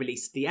they're going to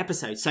release the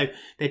episode. So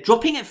they're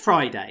dropping it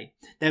Friday.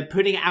 They're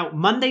putting it out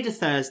Monday to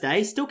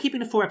Thursday, still keeping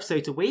the 4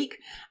 episodes a week,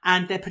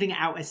 and they're putting it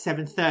out at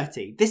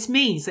 7:30. This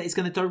means that it's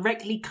going to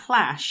directly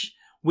clash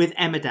with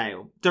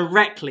Emmerdale.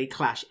 Directly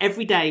clash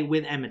every day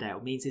with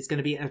Emmerdale means it's going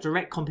to be a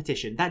direct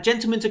competition. That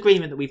gentleman's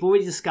agreement that we've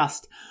already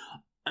discussed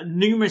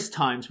numerous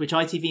times, which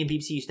ITV and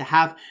BBC used to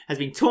have, has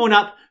been torn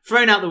up,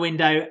 thrown out the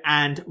window,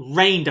 and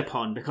rained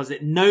upon because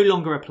it no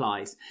longer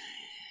applies.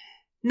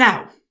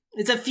 Now,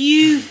 there's a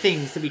few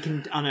things that we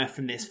can unearth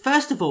from this.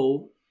 First of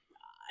all,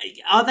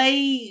 are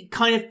they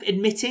kind of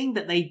admitting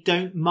that they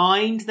don't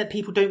mind that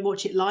people don't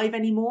watch it live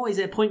anymore? Is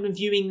appointment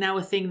viewing now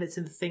a thing that's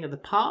a thing of the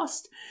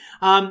past?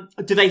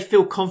 Do they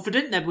feel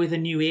confident that with a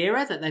new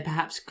era that they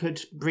perhaps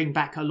could bring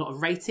back a lot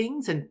of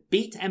ratings and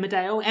beat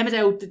Emmerdale?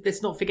 Emmerdale,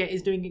 let's not forget,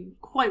 is doing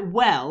quite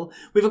well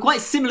with a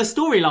quite similar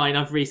storyline,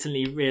 I've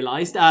recently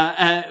realised,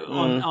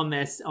 on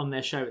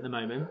their show at the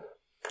moment.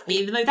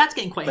 Even though that's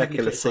getting quite heavily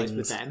criticised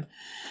with them.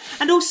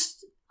 And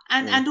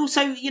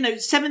also, you know,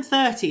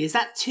 7:30, is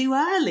that too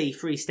early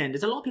for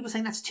EastEnders? A lot of people are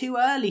saying that's too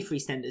early for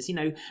EastEnders. You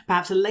know,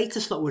 perhaps a later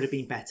slot would have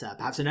been better.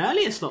 Perhaps an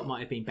earlier slot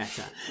might have been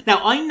better.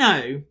 Now, I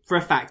know for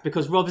a fact,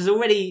 because Rob has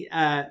already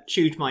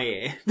chewed my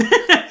ear,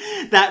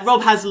 that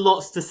Rob has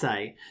lots to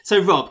say. So,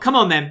 Rob, come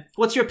on then.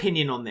 What's your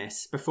opinion on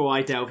this before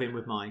I delve in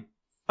with mine?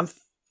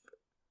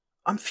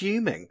 I'm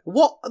fuming.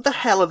 What the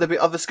hell are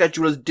the other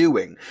schedulers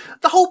doing?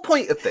 The whole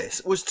point of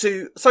this was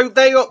the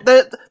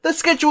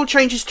schedule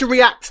changes to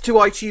react to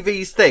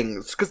ITV's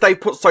things, because they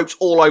put soaps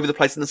all over the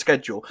place in the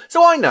schedule.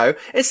 So I know,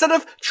 instead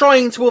of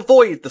trying to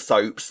avoid the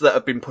soaps that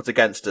have been put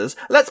against us,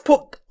 let's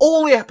put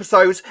all the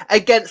episodes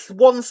against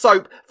one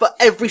soap for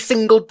every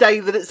single day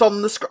that it's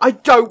on the screen.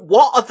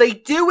 What are they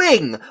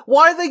doing?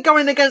 Why are they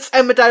going against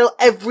Emmerdale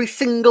every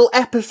single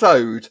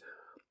episode?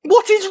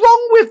 What is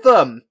wrong with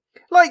them?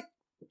 Like,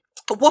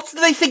 what do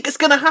they think is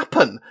going to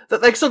happen?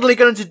 That they're suddenly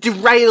going to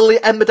derail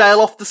Emmerdale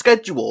off the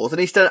schedules,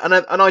 and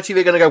ITV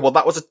are going to go, well,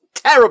 that was a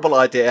terrible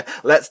idea.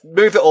 Let's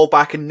move it all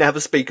back and never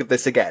speak of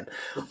this again.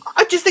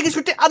 I just think it's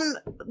ridiculous. And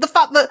the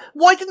fact that,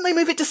 why didn't they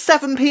move it to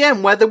 7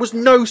 p.m. where there was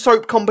no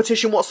soap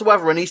competition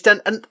whatsoever in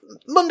EastEnders? And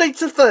Monday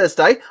to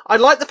Thursday, I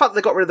like the fact that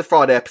they got rid of the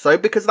Friday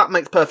episode, because that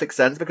makes perfect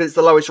sense, because it's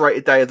the lowest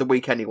rated day of the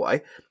week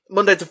anyway.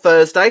 Monday to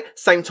Thursday,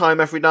 same time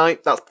every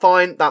night, that's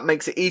fine, that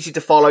makes it easy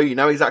to follow, you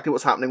know exactly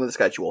what's happening with the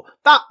schedule.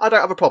 That I don't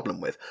have a problem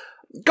with.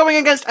 Going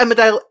against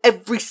Emmerdale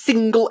every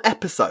single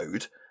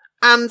episode,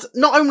 and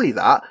not only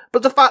that,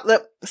 but the fact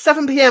that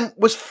 7 p.m.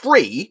 was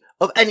free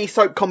of any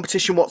soap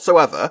competition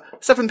whatsoever.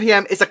 7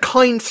 p.m. is a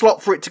kind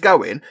slot for it to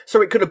go in,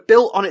 so it could have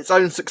built on its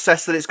own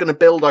success that it's going to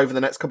build over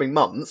the next coming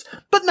months.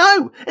 But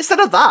no, instead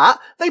of that,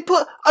 they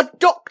put a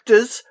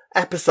Doctor's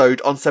episode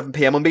on 7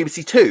 p.m. on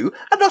BBC Two,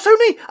 and not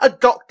only a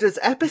Doctor's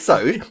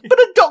episode, but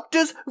a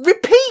Doctor's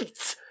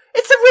repeat!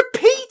 It's a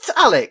repeat,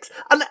 Alex!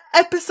 An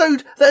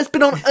episode that has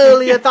been on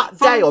earlier that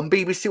day on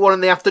BBC One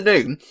in the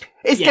afternoon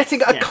is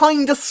getting a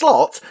kinder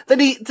slot than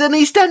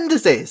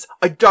EastEnders is.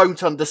 I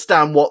don't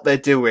understand what they're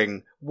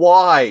doing.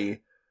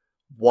 Why?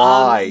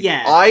 I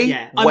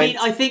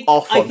think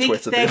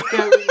Twitter. They're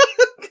going...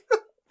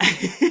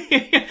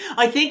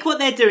 I think what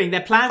they're doing,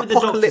 they're playing with the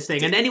Doctors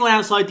thing, and anyone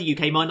outside the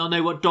UK might not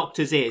know what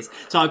Doctors is.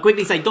 So I'll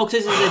quickly say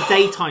Doctors is a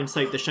daytime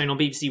soap that's shown on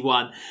BBC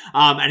One,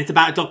 and it's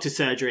about a doctor's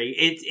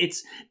surgery.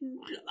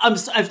 I'm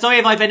sorry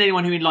if I offend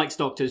anyone who likes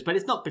Doctors, but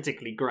it's not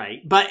particularly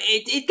great. But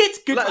it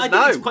gets good. I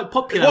think it's quite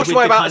popular with the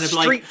kind of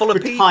like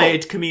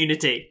retired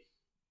community.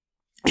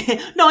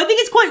 No, I think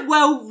it's quite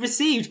well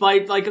received by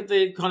like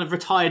the kind of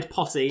retired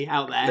posse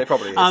out there. They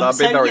probably is. I've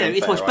been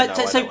very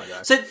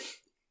unfair.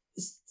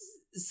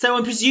 So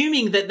I'm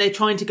presuming that they're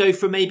trying to go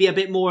for maybe a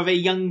bit more of a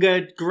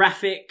younger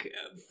graphic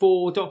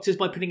for Doctors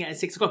by putting it at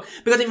 6 o'clock.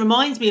 Because it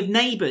reminds me of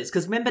Neighbours.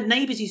 Because remember,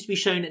 Neighbours used to be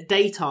shown at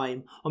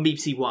daytime on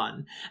BBC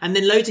One. And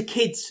then loads of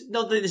kids,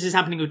 not that this is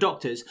happening with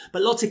Doctors,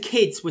 but lots of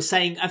kids were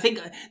saying, I think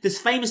this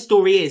famous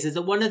story is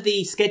that one of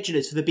the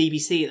schedulers for the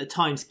BBC at the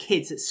time's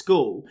kids at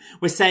school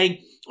were saying,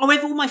 oh,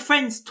 if all my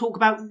friends talk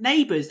about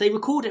Neighbours, they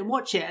record it and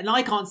watch it, and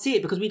I can't see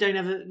it because we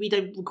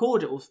don't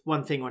record it or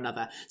one thing or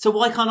another. So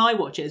why can't I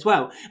watch it as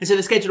well? And so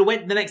the scheduler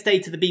went the next day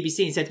to the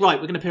BBC and said, right,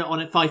 we're going to put it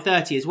on at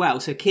 5:30 as well,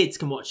 so kids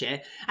can watch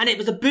it. And it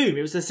was a boom.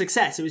 It was a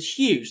success. It was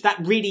huge. That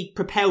really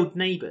propelled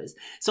Neighbours.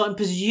 So I'm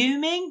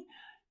presuming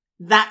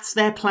that's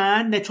their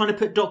plan. They're trying to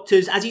put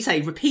Doctors, as you say,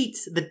 repeat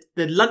the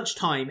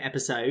lunchtime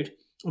episode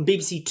on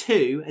BBC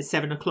Two at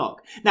 7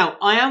 o'clock. Now,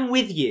 I am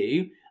with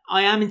you.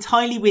 I am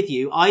entirely with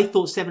you. I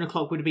thought 7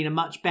 o'clock would have been a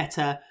much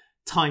better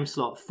time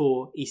slot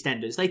for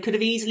EastEnders. They could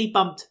have easily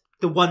bumped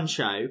the One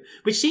show,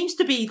 which seems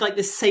to be like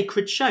the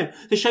sacred show,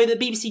 the show that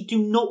BBC do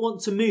not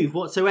want to move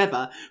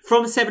whatsoever,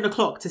 from 7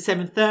 o'clock to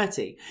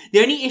 7:30.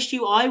 The only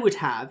issue I would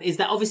have is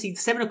that obviously the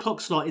 7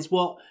 o'clock slot is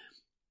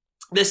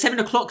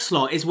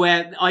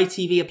where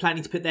ITV are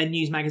planning to put their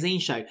news magazine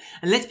show.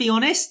 And let's be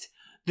honest,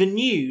 the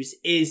news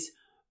is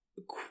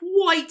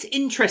quite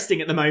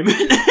interesting at the moment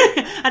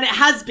and it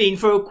has been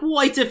for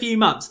quite a few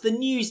months. The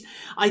news,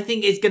 I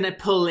think, is going to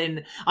pull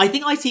in. I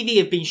think ITV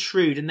have been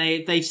shrewd and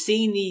they've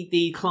seen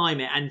the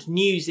climate, and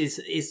news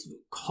is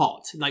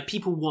hot. Like,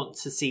 people want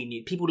to see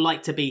news. People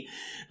like to be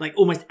like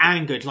almost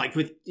angered, like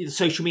with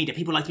social media.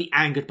 People like to be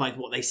angered by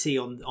what they see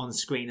on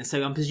screen. And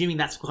so I'm presuming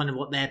that's kind of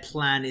what their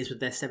plan is with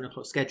their 7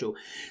 o'clock schedule.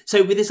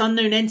 So with this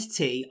unknown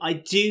entity, I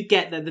do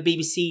get that the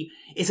BBC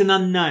is an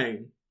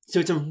unknown. So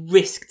it's a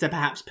risk to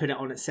perhaps put it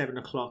on at 7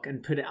 o'clock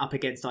and put it up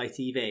against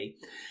ITV.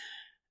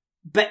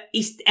 But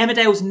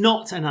Emmerdale's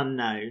not an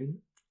unknown.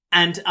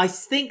 And I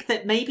think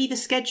that maybe the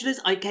schedulers,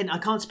 again, I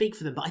can't speak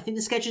for them, but I think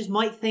the schedulers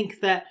might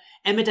think that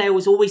Emmerdale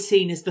was always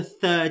seen as the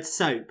third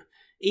soap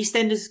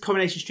EastEnders,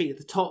 Coronation Street at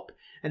the top,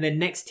 and then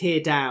next tier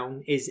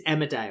down is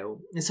Emmerdale.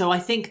 And so I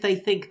think they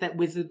think that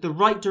with the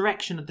right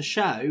direction of the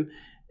show,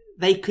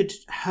 they could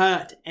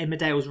hurt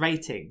Emmerdale's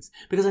ratings.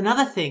 Because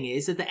another thing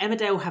is that the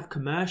Emmerdale have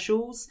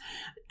commercials,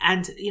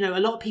 and, you know, a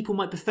lot of people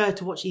might prefer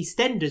to watch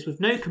EastEnders with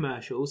no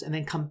commercials and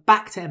then come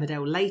back to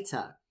Emmerdale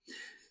later.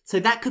 So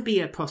that could be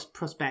a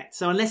prospect.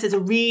 So unless there's a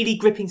really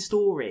gripping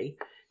story,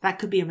 that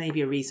could be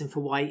maybe a reason for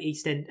why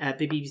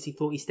the BBC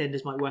thought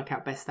EastEnders might work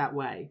out best that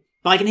way.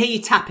 But I can hear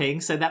you tapping,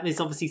 so that is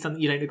obviously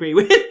something you don't agree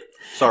with.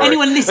 Sorry.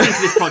 Anyone listening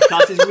to this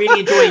podcast is really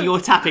enjoying your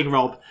tapping,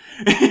 Rob.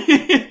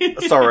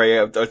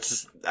 Sorry,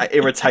 just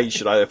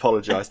irritation. I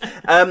apologise.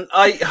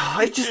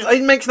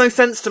 It makes no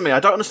sense to me. I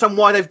don't understand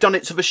why they've done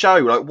it to the show.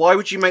 Like, why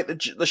would you make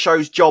the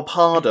show's job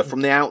harder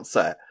from the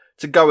outset?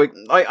 To go,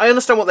 I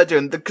understand what they're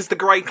doing because the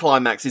grey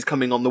climax is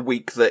coming on the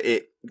week that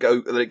it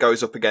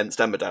goes up against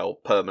Emmerdale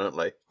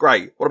permanently.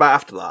 Great. What about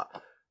after that?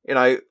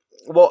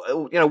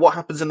 What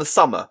happens in the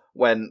summer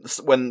when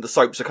the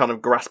soaps are kind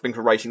of grasping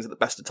for ratings at the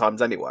best of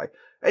times anyway?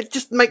 It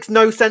just makes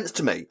no sense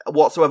to me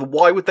whatsoever.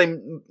 Why would they?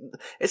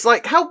 It's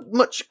like, how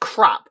much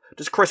crap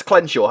does Chris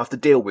Clenshaw have to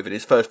deal with in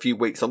his first few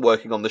weeks on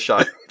working on the show?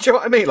 Do you know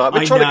what I mean? Like,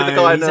 we're trying to give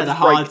the guy a nervous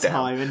breakdown.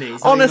 Time, isn't he?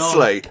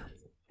 Honestly.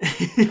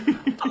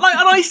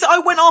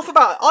 I went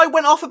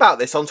off about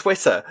this on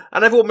Twitter,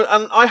 and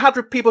I had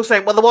people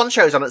saying, "Well, the one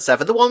show's on at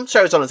 7. The one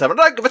show's on at 7."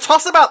 I don't give a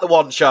toss about the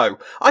one show.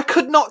 I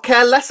could not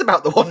care less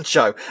about the one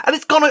show, and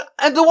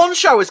the one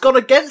show has gone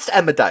against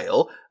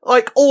Emmerdale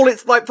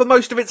for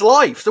most of its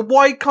life. So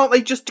why can't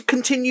they just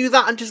continue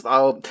that and just?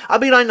 I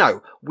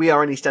know we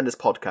are an EastEnders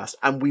podcast,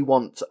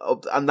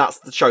 and that's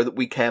the show that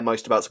we care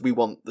most about. So we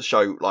want the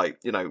show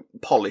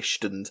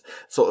polished and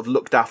sort of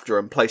looked after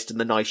and placed in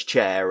the nice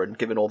chair and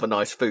given all the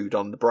nice food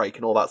on the break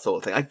and all that sort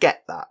of thing. I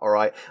get that, all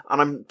right.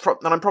 And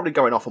I'm probably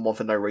going off on one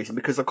for no reason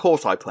because of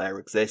course iPlayer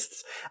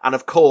exists, and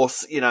of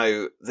course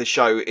the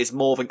show is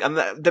more than. And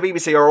the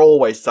BBC are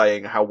always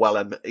saying how well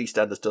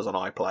EastEnders does on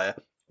iPlayer.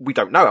 We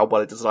don't know how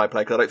well it does on iPlayer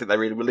because I don't think they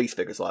really release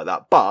figures like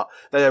that. But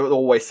they're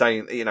always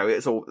saying,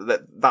 it's all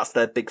that's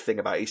their big thing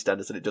about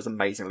EastEnders, and it does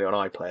amazingly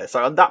on iPlayer.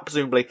 So, and that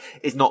presumably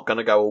is not going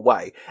to go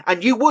away.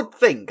 And you would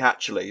think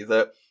actually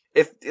that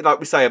if, like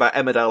we say about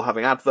Emmerdale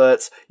having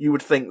adverts, you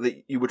would think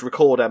that you would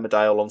record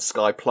Emmerdale on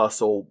Sky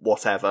Plus or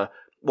whatever,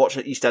 watch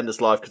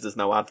EastEnders live because there's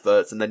no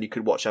adverts, and then you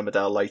could watch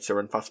Emmerdale later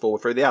and fast forward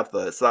through the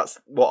adverts. So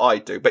that's what I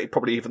do. But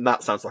probably even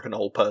that sounds like an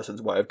old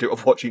person's way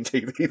of watching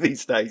TV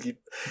these days. You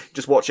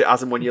just watch it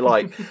as and when you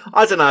like.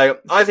 I don't know.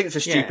 I think it's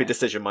a stupid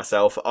decision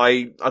myself.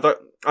 I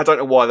don't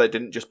know why they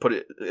didn't just put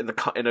it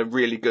in a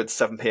really good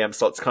 7 p.m.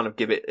 slot to kind of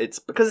give it's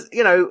because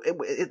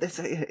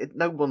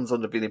no one's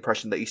under the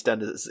impression that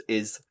EastEnders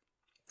is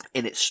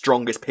in its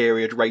strongest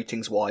period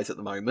ratings wise at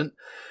the moment.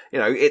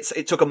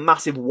 It took a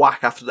massive whack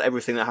after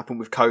everything that happened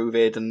with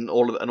COVID and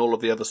all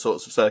of the other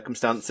sorts of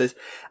circumstances,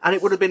 and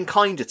it would have been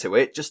kinder to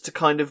it just to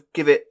kind of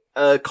give it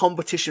a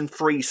competition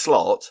free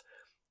slot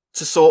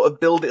to sort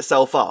of build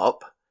itself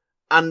up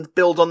and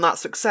build on that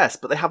success,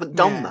 but they haven't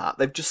done that.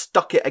 They've just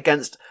stuck it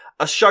against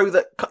a show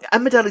that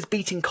Emmerdale is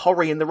beating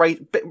Corrie in the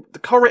rate.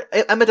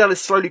 Emmerdale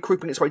is slowly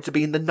creeping its way to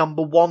being the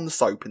 #1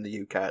 soap in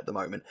the UK at the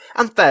moment.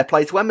 And fair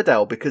play to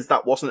Emmerdale, because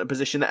that wasn't a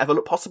position that ever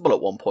looked possible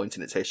at one point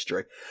in its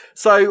history.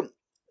 So,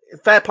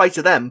 fair play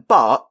to them,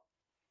 but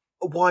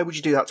why would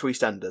you do that to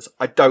EastEnders?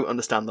 I don't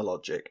understand the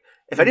logic.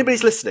 If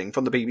anybody's listening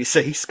from the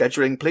BBC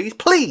scheduling,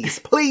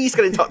 please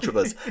get in touch with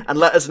us and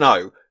let us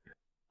know.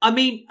 I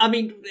mean,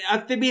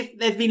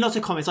 there's been lots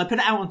of comments. I put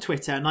it out on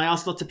Twitter and I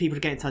asked lots of people to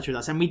get in touch with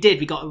us, and we did.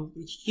 We got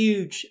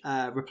huge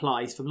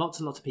replies from lots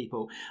and lots of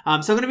people. So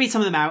I'm going to read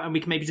some of them out and we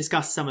can maybe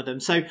discuss some of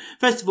them. So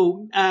first of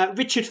all,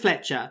 Richard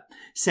Fletcher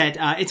said,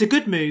 it's a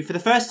good move. For the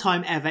first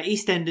time ever,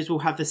 EastEnders will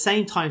have the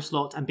same time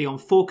slot and be on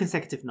 4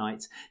 consecutive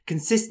nights.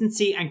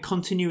 Consistency and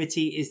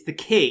continuity is the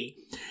key.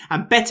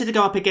 And better to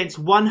go up against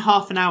one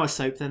half-an-hour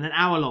soap than an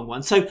hour-long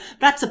one. So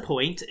that's a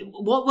point.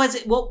 What was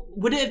it? What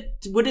would it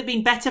have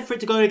been better for it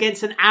to go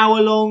against an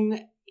hour-long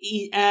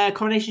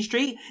Coronation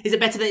Street? Is it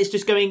better that it's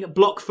just going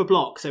block for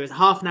block? So it's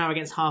half an hour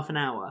against half an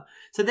hour.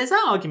 So there's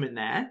that argument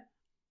there.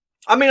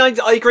 I mean,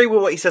 I agree with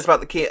what he says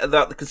about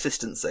the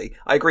consistency.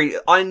 I agree.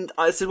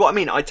 This is what I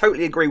mean. I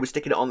totally agree with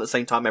sticking it on at the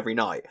same time every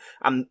night.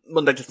 And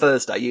Monday to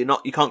Thursday, you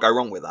can't go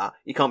wrong with that.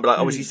 You can't be like,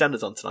 oh, it's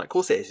EastEnders on tonight. Of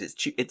course it is.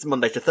 It's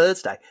Monday to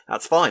Thursday.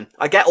 That's fine.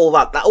 I get all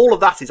that. All of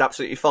that is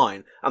absolutely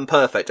fine and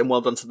perfect. And well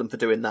done to them for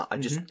doing that.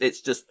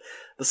 It's just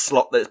the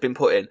slot that it's been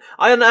put in.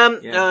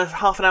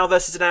 Half an hour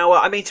versus an hour.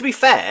 I mean, to be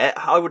fair,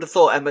 I would have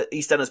thought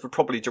EastEnders would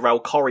probably derail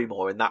Corrie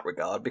more in that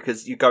regard,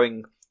 because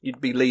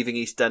you'd be leaving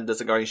EastEnders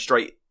and going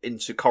straight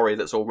into Corrie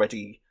that's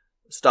already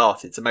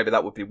started. So maybe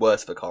that would be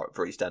worse for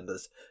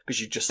EastEnders,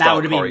 because you'd just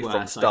start Corrie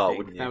from start,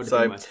 wouldn't you?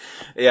 So,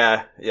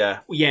 yeah.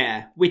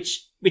 Yeah,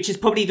 which is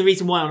probably the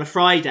reason why on a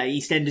Friday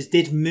EastEnders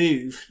did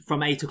move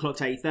from 8 o'clock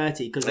to 8:30,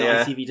 because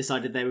ITV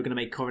decided they were going to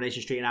make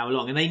Coronation Street an hour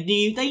long, and they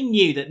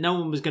knew that no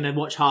one was going to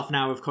watch half an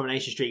hour of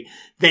Coronation Street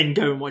then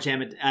go and watch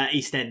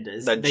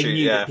EastEnders. They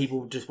knew that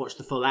people would just watch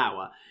the full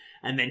hour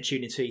and then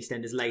tune into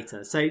EastEnders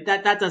later. So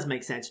that does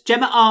make sense.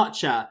 Gemma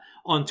Archer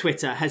on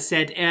Twitter has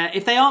said,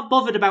 if they aren't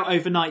bothered about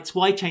overnights,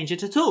 why change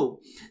it at all?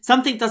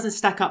 Something doesn't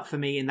stack up for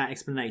me in that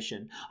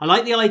explanation. I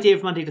like the idea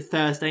of Monday to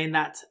Thursday and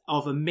that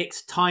of a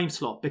mixed time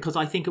slot because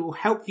I think it will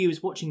help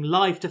viewers watching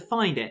live to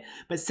find it.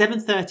 But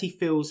 7:30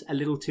 feels a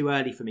little too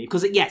early for me.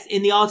 Because yes,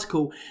 in the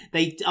article,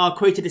 they are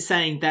quoted as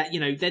saying that, you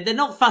know, they're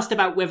not fussed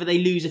about whether they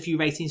lose a few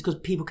ratings because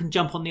people can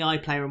jump on the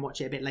iPlayer and watch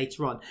it a bit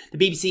later on. The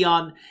BBC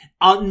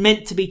aren't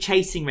meant to be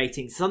chasing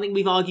ratings. Something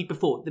we've argued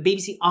before. The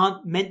BBC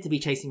aren't meant to be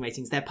chasing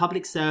ratings. They're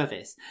public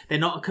service. They're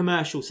not a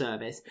commercial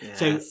service.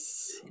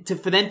 Yes. So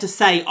for them to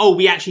say, oh,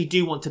 we actually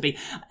do want to be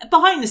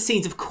behind the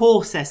scenes, of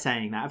course they're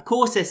saying that. Of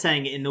course they're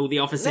saying it in all the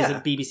offices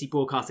of the BBC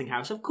Broadcasting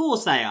House. Of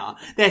course they are.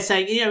 They're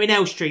saying, you know, in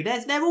Elstree,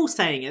 they're all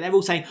saying it. They're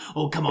all saying,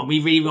 oh, come on, we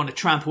really want to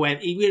trample,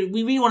 we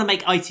really want to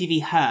make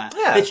ITV hurt.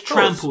 Yeah, let's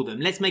trample them.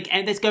 Let's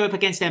go up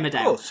against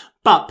Emmerdale.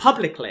 But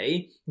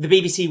publicly, the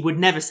BBC would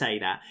never say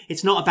that.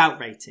 It's not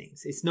about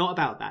ratings. It's not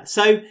about that.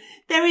 So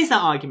there is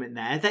that argument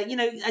there that, you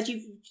know, as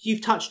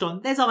you've touched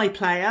on, there's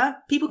iPlayer.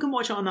 People can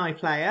watch it on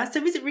iPlayer.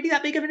 So is it really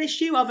that big of an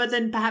issue other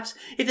than perhaps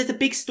if there's a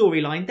big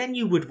storyline, then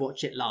you would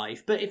watch it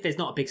live. But if there's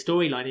not a big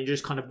storyline and you're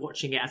just kind of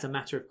watching it as a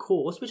matter of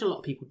course, which a lot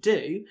of people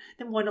do,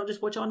 then why not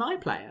just watch it on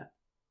iPlayer?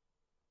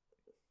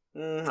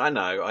 I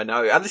know. And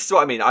this is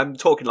what I mean. I'm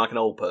talking like an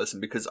old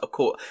person because, of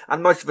course,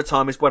 and most of the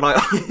time is when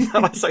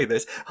I say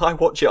this, I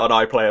watch it on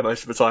iPlayer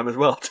most of the time as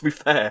well, to be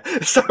fair.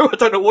 So I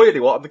don't know really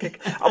what I'm thinking.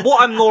 And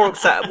what I'm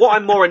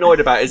more annoyed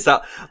about is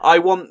that I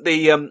want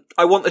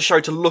the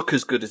show to look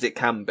as good as it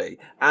can be.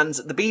 And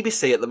the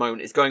BBC at the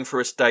moment is going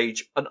through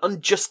an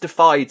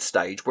unjustified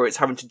stage where it's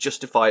having to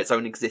justify its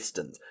own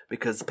existence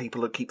because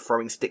people keep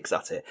throwing sticks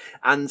at it.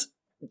 And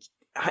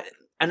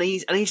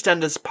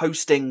EastEnders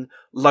posting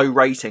low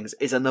ratings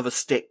is another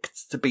stick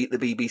to beat the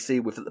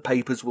BBC with that the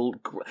papers will...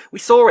 We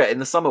saw it in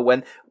the summer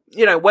when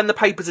the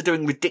papers are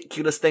doing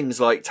ridiculous things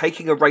like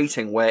taking a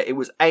rating where it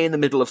was in the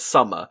middle of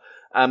summer,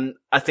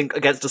 I think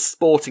against a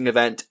sporting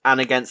event and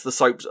against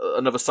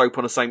another soap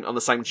on the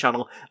same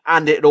channel,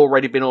 and it had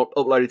already been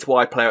uploaded to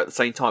iPlayer at the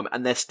same time,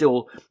 and they're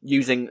still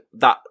using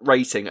that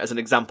rating as an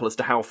example as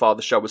to how far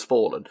the show has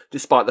fallen,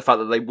 despite the fact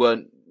that they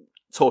weren't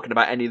talking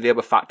about any of the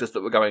other factors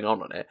that were going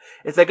on it.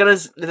 If they're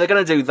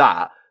gonna do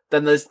that,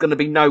 then there's gonna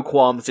be no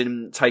qualms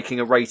in taking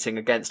a rating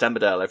against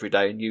Emmerdale every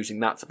day and using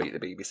that to beat the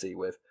BBC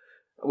with,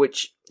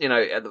 which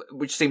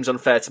seems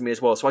unfair to me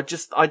as well. So I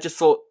just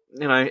thought,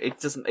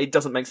 it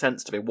doesn't make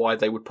sense to me why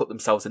they would put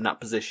themselves in that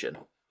position.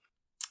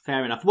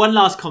 Fair enough. One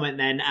last comment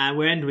then, and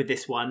we'll end with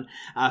this one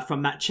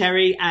from Matt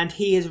Cherry, and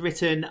he has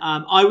written,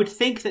 I would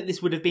think that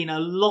this would have been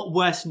a lot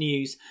worse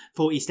news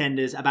for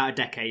EastEnders about a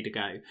decade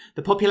ago.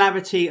 The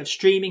popularity of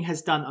streaming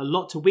has done a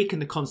lot to weaken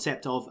the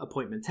concept of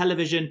appointment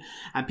television,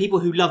 and people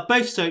who love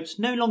both soaps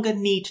no longer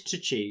need to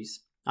choose.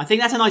 I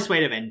think that's a nice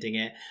way of ending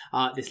it,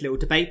 this little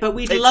debate, but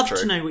we'd love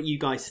to know what you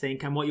guys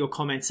think and what your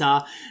comments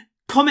are.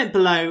 Comment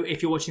below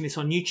if you're watching this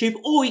on YouTube,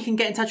 or you can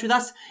get in touch with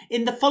us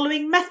in the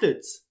following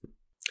methods.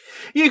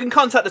 You can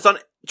contact us on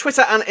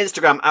Twitter and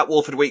Instagram at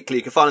Walford Weekly.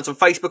 You can find us on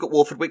Facebook at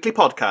Walford Weekly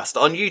Podcast.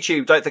 On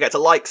YouTube, don't forget to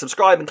like,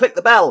 subscribe and click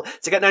the bell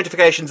to get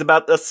notifications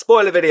about the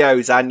spoiler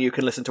videos. And you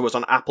can listen to us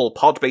on Apple,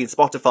 Podbean,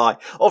 Spotify,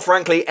 or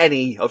frankly,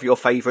 any of your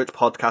favourite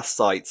podcast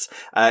sites.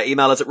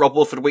 Email us at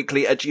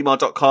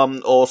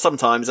robwalfordweekly@gmail.com or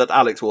sometimes at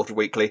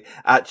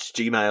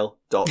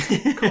alexwalfordweekly@gmail.com.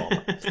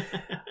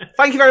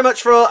 Thank you very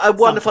much for a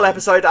wonderful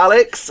episode,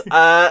 Alex.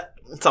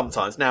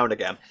 Sometimes, now and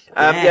again.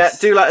 Yes. Yeah,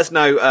 do let us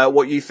know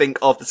what you think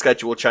of the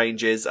schedule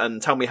changes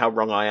and tell me how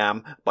wrong I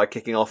am by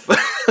kicking off.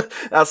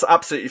 That's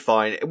absolutely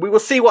fine. We will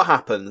see what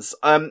happens.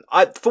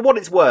 For what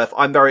it's worth,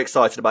 I'm very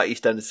excited about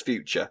EastEnders'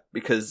 future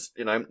because,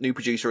 new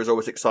producer is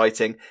always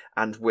exciting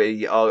and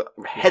we are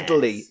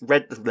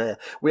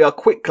we are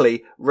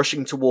quickly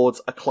rushing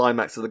towards a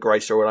climax of the Grey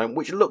storyline,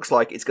 which looks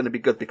like it's going to be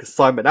good because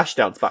Simon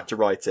Ashdown's back to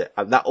write it,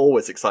 and that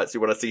always excites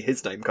me when I see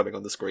his name coming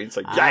on the screen,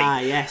 so yay! Ah,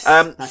 yes.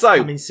 That's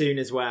coming soon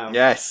as well.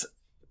 Yes.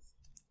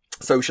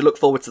 So we should look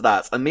forward to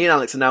that. And me and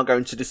Alex are now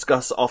going to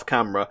discuss off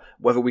camera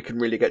whether we can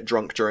really get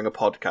drunk during a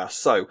podcast.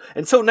 So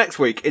until next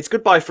week, it's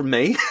goodbye from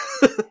me.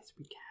 Yes,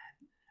 we can.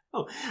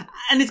 Oh,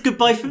 and it's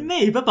goodbye from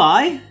me.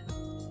 Bye-bye.